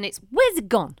up and it's, where's it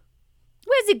gone?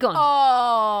 Where's it gone?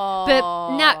 Oh.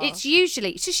 But now it's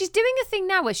usually, so she's doing a thing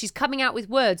now where she's coming out with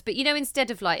words, but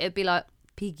instead of like, it'd be like,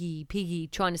 Piggy,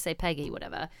 trying to say Peggy,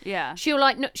 whatever. Yeah.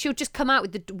 She'll just come out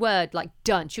with the word like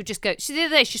done. She'll just go, the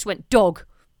other day she just went dog.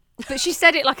 But she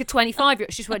said it like a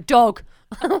 25-year-old. She just went dog.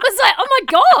 I was like, oh my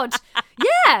God.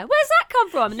 Yeah, where's that come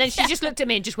from? And then she just looked at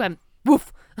me and just went,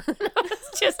 woof.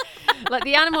 It's just like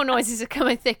the animal noises are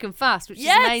coming thick and fast, which is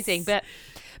amazing.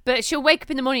 But she'll wake up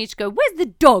in the morning and just go, where's the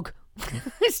dog?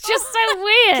 It's just so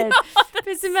weird. God,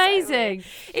 it's amazing.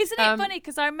 So Isn't it funny?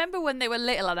 Because I remember when they were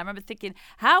little and I remember thinking,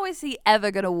 how is he ever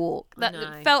going to walk?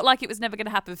 That felt like it was never going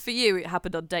to happen. For you, it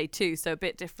happened on day 2, so a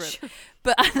bit different.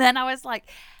 But then I was like,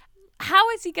 how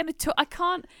is he going to talk? I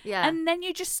can't. Yeah. And then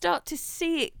you just start to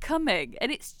see it coming.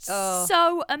 And it's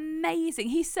so amazing.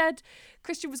 He said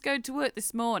Christian was going to work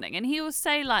this morning and he will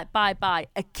say like bye-bye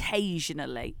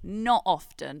occasionally, not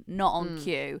often, not on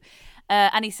cue.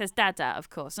 And he says Dada, of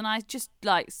course. And I just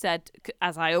like said,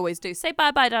 as I always do, say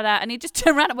bye-bye, Dada. And he just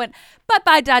turned around and went,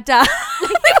 bye-bye, Dada. We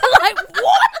were like,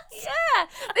 what? Yeah.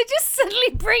 They just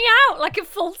suddenly bring out like a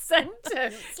full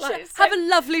sentence. Like, have a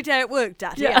lovely day at work,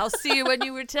 Daddy. Yeah. I'll see you when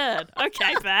you return.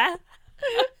 Okay, Bear.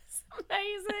 It's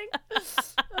amazing.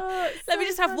 Let me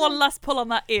just have one last pull on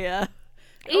that ear.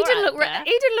 Eden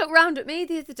looked round at me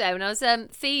the other day when I was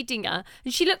feeding her,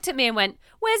 and she looked at me and went,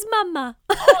 "Where's Mama?"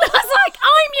 I was like,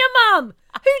 "I'm your mum.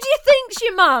 Who do you think's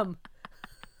your mum?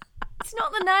 It's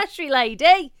not the nursery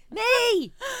lady,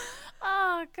 me."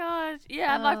 Oh God,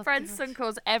 yeah. My friend's son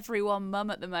calls everyone mum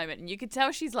at the moment, and you can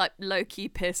tell she's like low key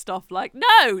pissed off. Like,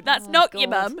 no, that's not your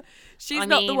mum. She's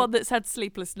not the one that's had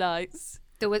sleepless nights.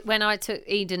 When I took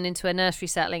Eden into a nursery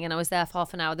settling and I was there for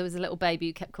half an hour, there was a little baby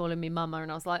who kept calling me mama,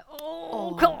 and I was like,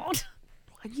 oh God.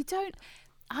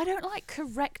 I don't like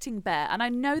correcting Bear, and I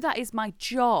know that is my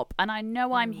job, and I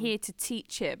know I'm here to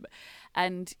teach him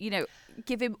and,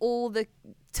 give him all the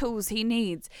tools he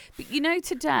needs. But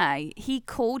today he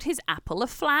called his apple a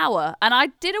flower, and I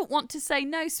didn't want to say,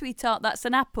 no, sweetheart, that's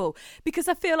an apple, because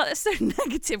I feel like that's so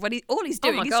negative when all he's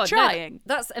doing is trying. No,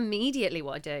 that's immediately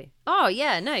what I do. Oh,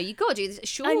 yeah, no, you got to do this,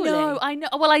 surely. I know.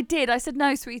 Well, I did. I said,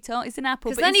 no, sweetheart, it's an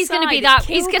apple. Because then he's going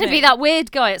to be that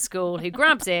weird guy at school who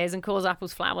grabs ears and calls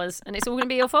apples flowers, and it's all going to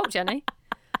be your fault, Jenny.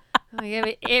 Oh,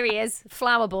 here he is,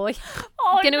 flower boy.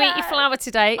 Oh, going to eat your flower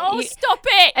today. Oh, stop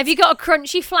it! Have you got a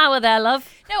crunchy flower there,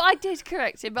 love? No, I did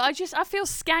correct him, but I feel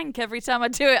skank every time I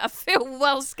do it. I feel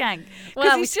well skank.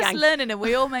 Because he's just learning and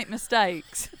we all make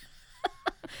mistakes.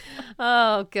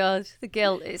 Oh, God. The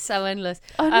guilt is so endless.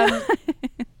 Oh, no.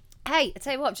 Hey, I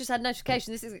tell you what, I've just had a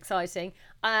notification. This is exciting.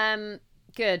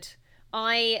 Good.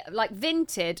 I,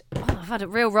 Vinted. Oh, I've had a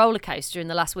real roller coaster in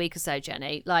the last week or so,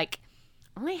 Jenny. I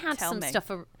had stuff.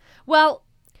 Well,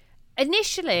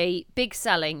 initially, big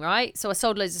selling, right? So I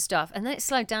sold loads of stuff, and then it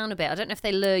slowed down a bit. I don't know if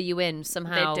they lure you in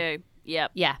somehow. They do.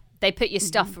 Yep. Yeah. They put your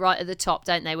stuff right at the top,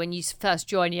 don't they? When you first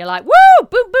join, you're like, woo,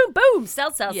 boom, boom, boom,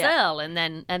 sell, sell. And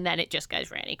then it just goes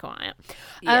really quiet.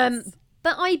 Yes.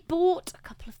 But I bought a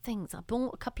couple of things.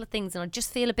 And I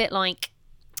just feel a bit like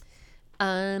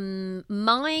my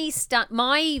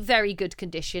very good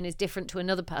condition is different to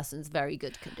another person's very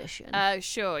good condition.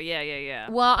 Sure. Yeah.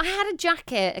 Well, I had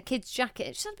a kid's jacket.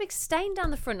 It just had a big stain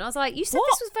down the front. I was like, you said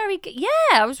this was very good. Yeah,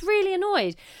 I was really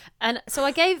annoyed. And so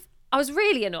I was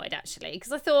really annoyed, actually,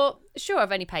 because I thought, sure,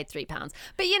 I've only paid £3.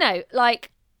 But,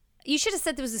 you should have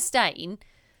said there was a stain.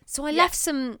 So I left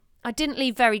some... I didn't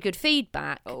leave very good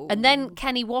feedback. Oh. And then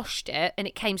Kenny washed it and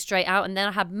it came straight out, and then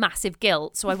I had massive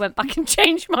guilt. So I went back and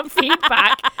changed my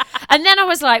feedback. And then I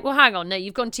was like, well, hang on, no,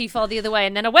 you've gone too far the other way.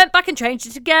 And then I went back and changed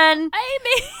it again.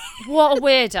 Amy! What a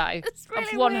weirdo. That's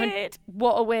really weird.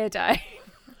 What a weirdo.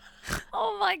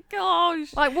 Oh my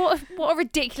gosh. What a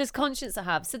ridiculous conscience I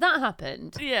have. So that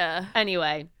happened. Yeah.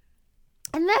 Anyway.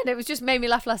 And then it was just made me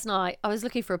laugh last night. I was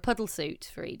looking for a puddlesuit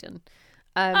for Eden.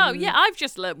 I've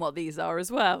just learned what these are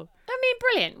as well. I mean,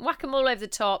 brilliant. Whack them all over the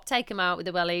top, take them out with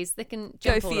the wellies. They can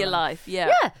jump go for your life,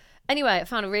 yeah. Yeah. Anyway, I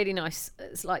found a really nice,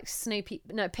 it's like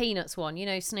Peanuts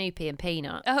one. Snoopy and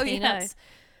Peanuts. Oh, Peanuts.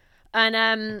 Yeah.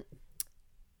 And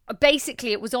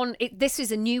basically it was this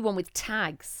is a new one with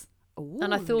tags. Ooh,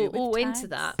 and I thought, into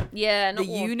that. Yeah. The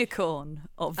unicorn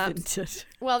of vintage.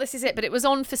 Well, this is it. But it was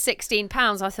on for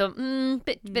 £16. I thought,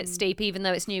 bit steep, even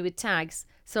though it's new with tags.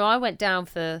 So I went down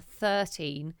for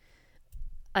 13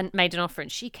 and made an offer, and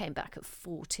she came back at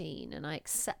 14, and I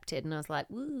accepted, and I was like,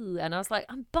 woo. And I was like,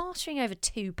 I'm bartering over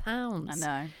 £2. I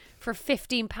know. For a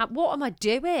 £15. What am I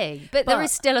doing? But there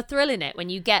is still a thrill in it when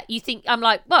you think, I'm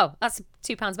like, well, that's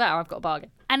 £2 better. I've got a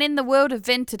bargain. And in the world of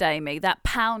Vinted, Amy, that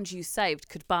pound you saved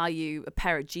could buy you a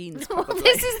pair of jeans, probably. Well,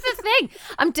 this is the thing.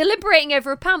 I'm deliberating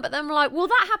over £1, but then I'm like, well,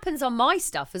 that happens on my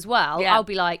stuff as well. Yeah. I'll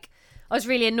be like, I was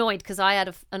really annoyed because I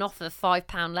had an offer of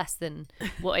 £5 less than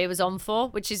what it was on for,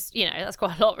 which is, that's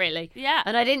quite a lot, really. Yeah.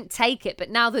 And I didn't take it, but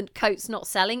now the coat's not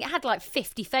selling. It had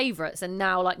 50 favourites, and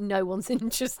now no one's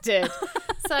interested.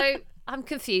 So I'm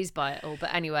confused by it all.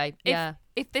 But anyway, yeah.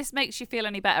 If this makes you feel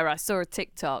any better, I saw a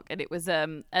TikTok, and it was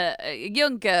a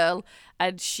young girl,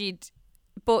 and she'd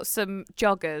bought some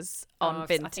joggers on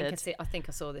Vinted. I think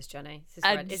I saw this, Jenny.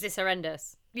 Is this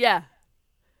horrendous? Yeah.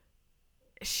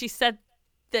 She said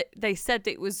that they said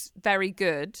it was very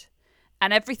good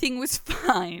and everything was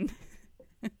fine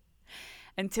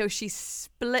until she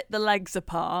split the legs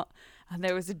apart and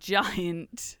there was a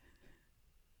giant,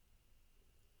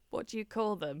 what do you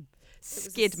call them?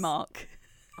 Skid mark.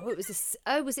 Was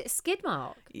it a skid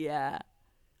mark? Yeah.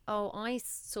 Oh, I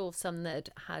saw some that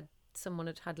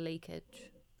someone had leakage.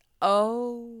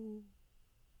 Oh.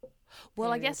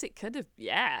 Well, I guess it could have.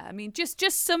 Yeah, I mean, just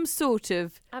some sort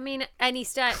of. I mean, any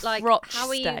stain, crotch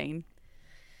stain.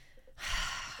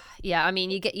 Yeah, I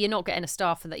mean, you're not getting a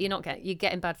star for that. You're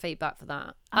getting bad feedback for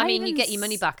that. I mean, you get your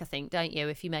money back, I think, don't you,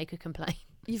 if you make a complaint?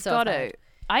 You've got to.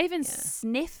 I even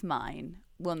sniff mine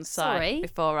one side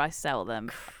before I sell them.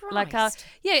 Christ.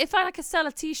 If I sell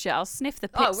a t-shirt, I'll sniff the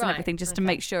pips and everything just to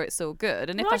make sure it's all good.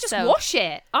 And if I just wash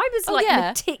it. I was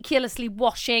meticulously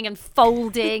washing and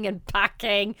folding and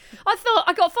packing. I thought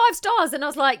I got 5 stars, and I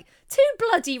was like, too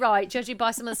bloody right, judging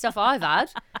by some of the stuff I've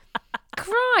had.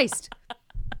 Christ.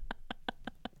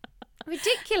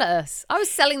 Ridiculous. I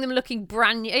was selling them looking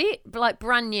brand new,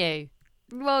 brand new.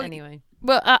 Well, anyway.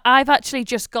 Well, I've actually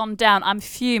just gone down. I'm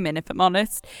fuming, if I'm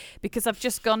honest, because I've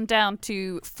just gone down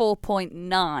to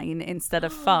 4.9 instead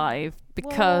of 5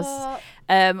 because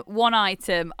one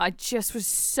item, I just was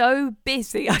so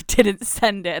busy I didn't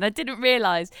send it, and I didn't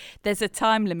realise there's a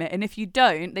time limit, and if you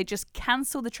don't, they just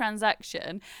cancel the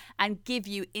transaction and give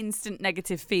you instant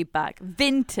negative feedback.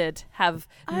 Vinted have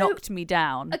knocked me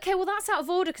down. Okay, well, that's out of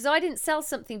order because I didn't sell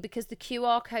something because the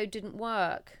QR code didn't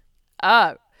work.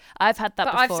 Oh. I've had that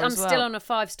before I'm as well. still on a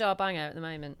 5-star banger at the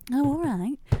moment. Oh, all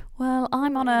right. Well,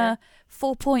 I'm on a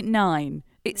 4.9.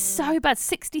 It's so bad.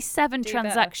 67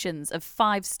 transactions of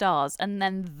 5 stars, and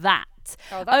then that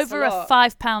over a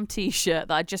 £5 T-shirt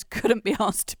that I just couldn't be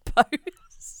asked to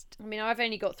post. I mean, I've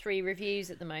only got 3 reviews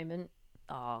at the moment.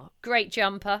 Oh, great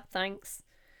jumper, thanks.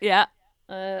 Yeah.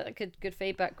 Good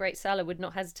feedback. Great seller. Would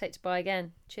not hesitate to buy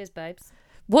again. Cheers, babes.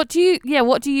 What do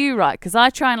you write? Because I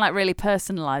try and like really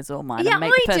personalise all mine and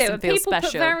make the person feel people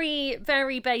special. Put very,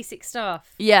 very basic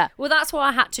stuff. Yeah. Well, that's why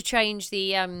I had to change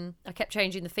the. I kept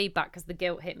changing the feedback because the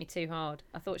guilt hit me too hard.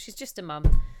 I thought she's just a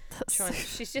mum.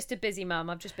 She's just a busy mum.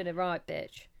 I've just been a right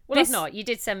bitch. Well, I've not. You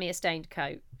did send me a stained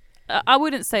coat. I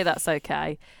wouldn't say that's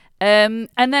okay. And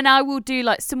then I will do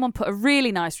like someone put a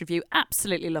really nice review.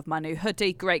 Absolutely love my new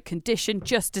hoodie. Great condition,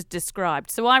 just as described.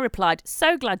 So I replied,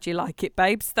 so glad you like it,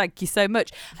 babes. Thank you so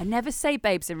much. I never say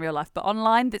babes in real life, but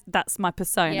online, that's my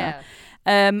persona.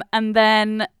 Yeah. And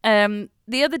then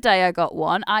the other day I got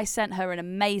one. I sent her an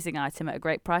amazing item at a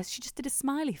great price. She just did a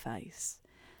smiley face.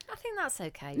 I think that's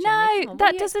okay, Jenny. No,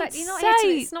 that doesn't You're not say...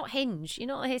 here to, it's not Hinge. You're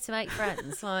not here to make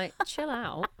friends. Like, chill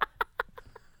out.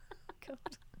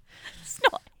 God. It's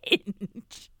not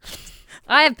Hinge.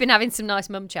 I have been having some nice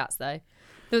mum chats though.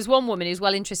 There was one woman who's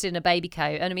well interested in a baby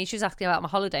coat, and I mean, she was asking about my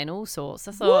holiday and all sorts.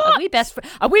 I thought, Are we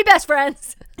best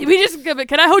friends? We just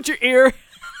can I hold your ear?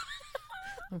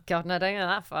 Oh God, no, don't go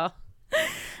that far.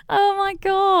 Oh my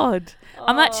God.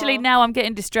 I'm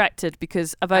getting distracted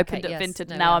because I've opened up Vinted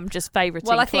and now I'm just favouriting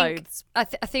clothes. I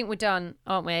think we're done,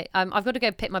 aren't we? I've got to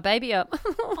go pick my baby up.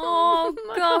 Oh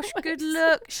gosh, good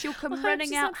luck. She'll come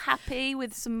running out happy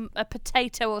with a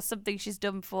potato or something she's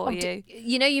done for you.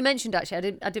 You mentioned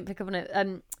actually, I didn't pick up on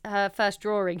it. Her first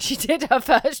drawing. She did her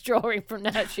first drawing from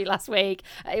Nursery last week.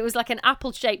 It was like an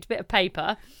apple-shaped bit of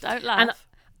paper. Don't laugh.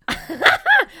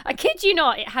 I kid you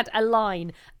not, it had a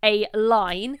line,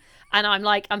 and I'm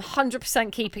like, I'm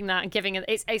 100% keeping that and giving it.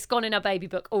 It's gone in her baby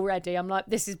book already. I'm like,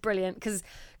 this is brilliant because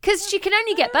she can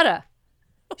only get better.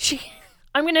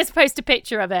 I'm going to post a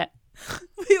picture of it.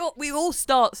 We all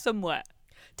start somewhere,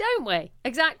 don't we?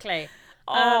 Exactly.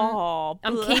 I'm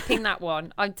keeping that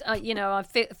one. I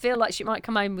feel like she might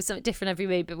come home with something different every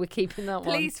week, but we're keeping that one.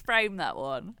 Please frame that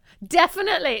one.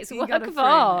 Definitely, it's a work of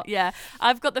art. Yeah,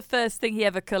 I've got the first thing he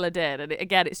ever coloured in, and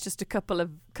again, it's just a couple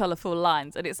of colourful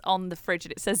lines, and it's on the fridge,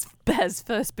 and it says Bear's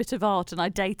first bit of art, and I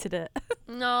dated it.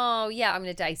 No, yeah, I'm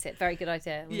going to date it. Very good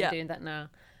idea. We're doing that now.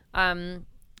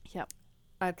 Yep.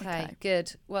 Okay,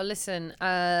 good. Well, listen,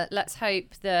 let's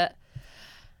hope that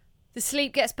the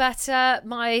sleep gets better.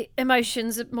 My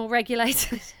emotions are more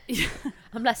regulated.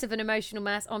 I'm less of an emotional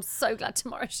mess. I'm so glad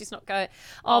tomorrow she's not going.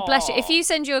 Oh, bless you. If you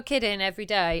send your kid in every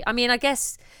day, I mean, I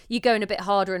guess you're going a bit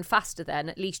harder and faster then.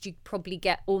 At least you probably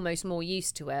get almost more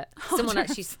used to it. Someone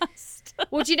actually...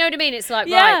 Well, do you know what I mean? It's like,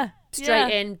 right,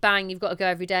 straight in, bang, you've got to go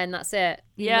every day and that's it.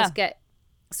 You must get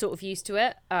sort of used to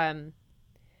it.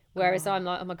 Whereas I'm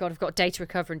like, oh my God, I've got a day to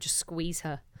recover and just squeeze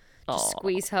her. Just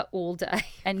squeeze her all day.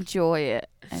 Enjoy it.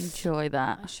 Enjoy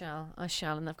that. I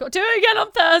shall. And I've got to do it again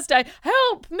on Thursday.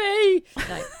 Help me.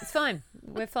 No, it's fine.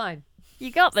 We're fine.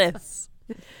 You got this.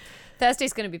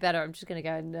 Thursday's going to be better. I'm just going to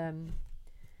go and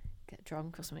get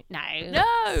drunk or something. No.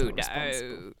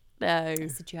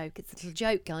 It's a joke. It's a little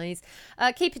joke, guys.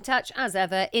 Keep in touch as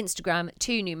ever. Instagram,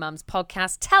 2 New Mums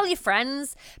Podcast. Tell your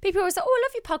friends. People always say, oh, I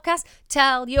love your podcast.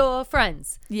 Tell your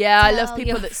friends. Yeah, I love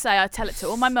people that say, I tell it to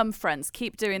all my mum friends.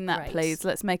 Keep doing that, please.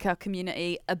 Let's make our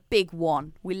community a big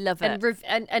one. We love it.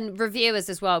 And reviewers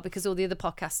as well, because all the other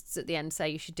podcasts at the end say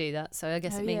you should do that. So I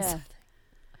guess it means...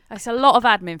 It's a lot of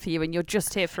admin for you, and you're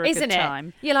just here for a good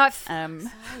time. You're like, I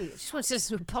just want to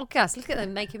listen to a podcast. Look at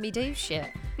them making me do shit.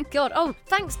 God,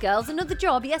 thanks, girls. Another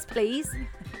job, yes, please.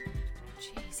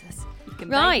 Jesus. You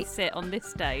can sit on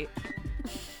this date.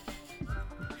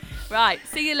 Right,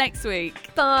 see you next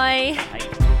week. Bye.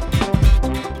 Bye.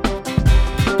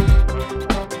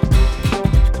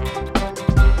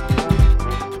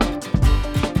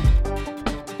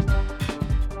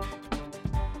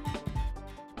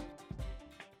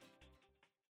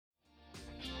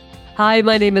 Hi,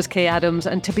 my name is Kay Adams,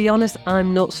 and to be honest,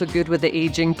 I'm not so good with the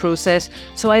ageing process,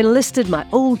 so I enlisted my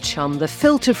old chum, the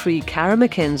filter-free Cara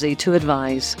McKenzie, to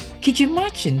advise. Could you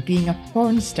imagine being a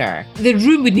porn star? The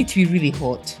room would need to be really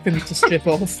hot for me to strip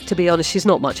off. To be honest, she's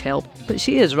not much help, but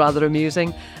she is rather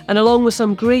amusing. And along with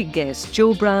some great guests,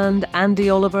 Joe Brand, Andy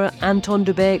Oliver, Anton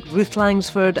Dubeck, Ruth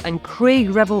Langsford and Craig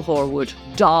Revel-Horwood,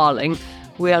 darling,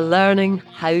 we are learning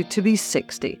how to be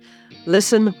 60.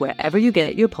 Listen wherever you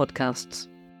get your podcasts.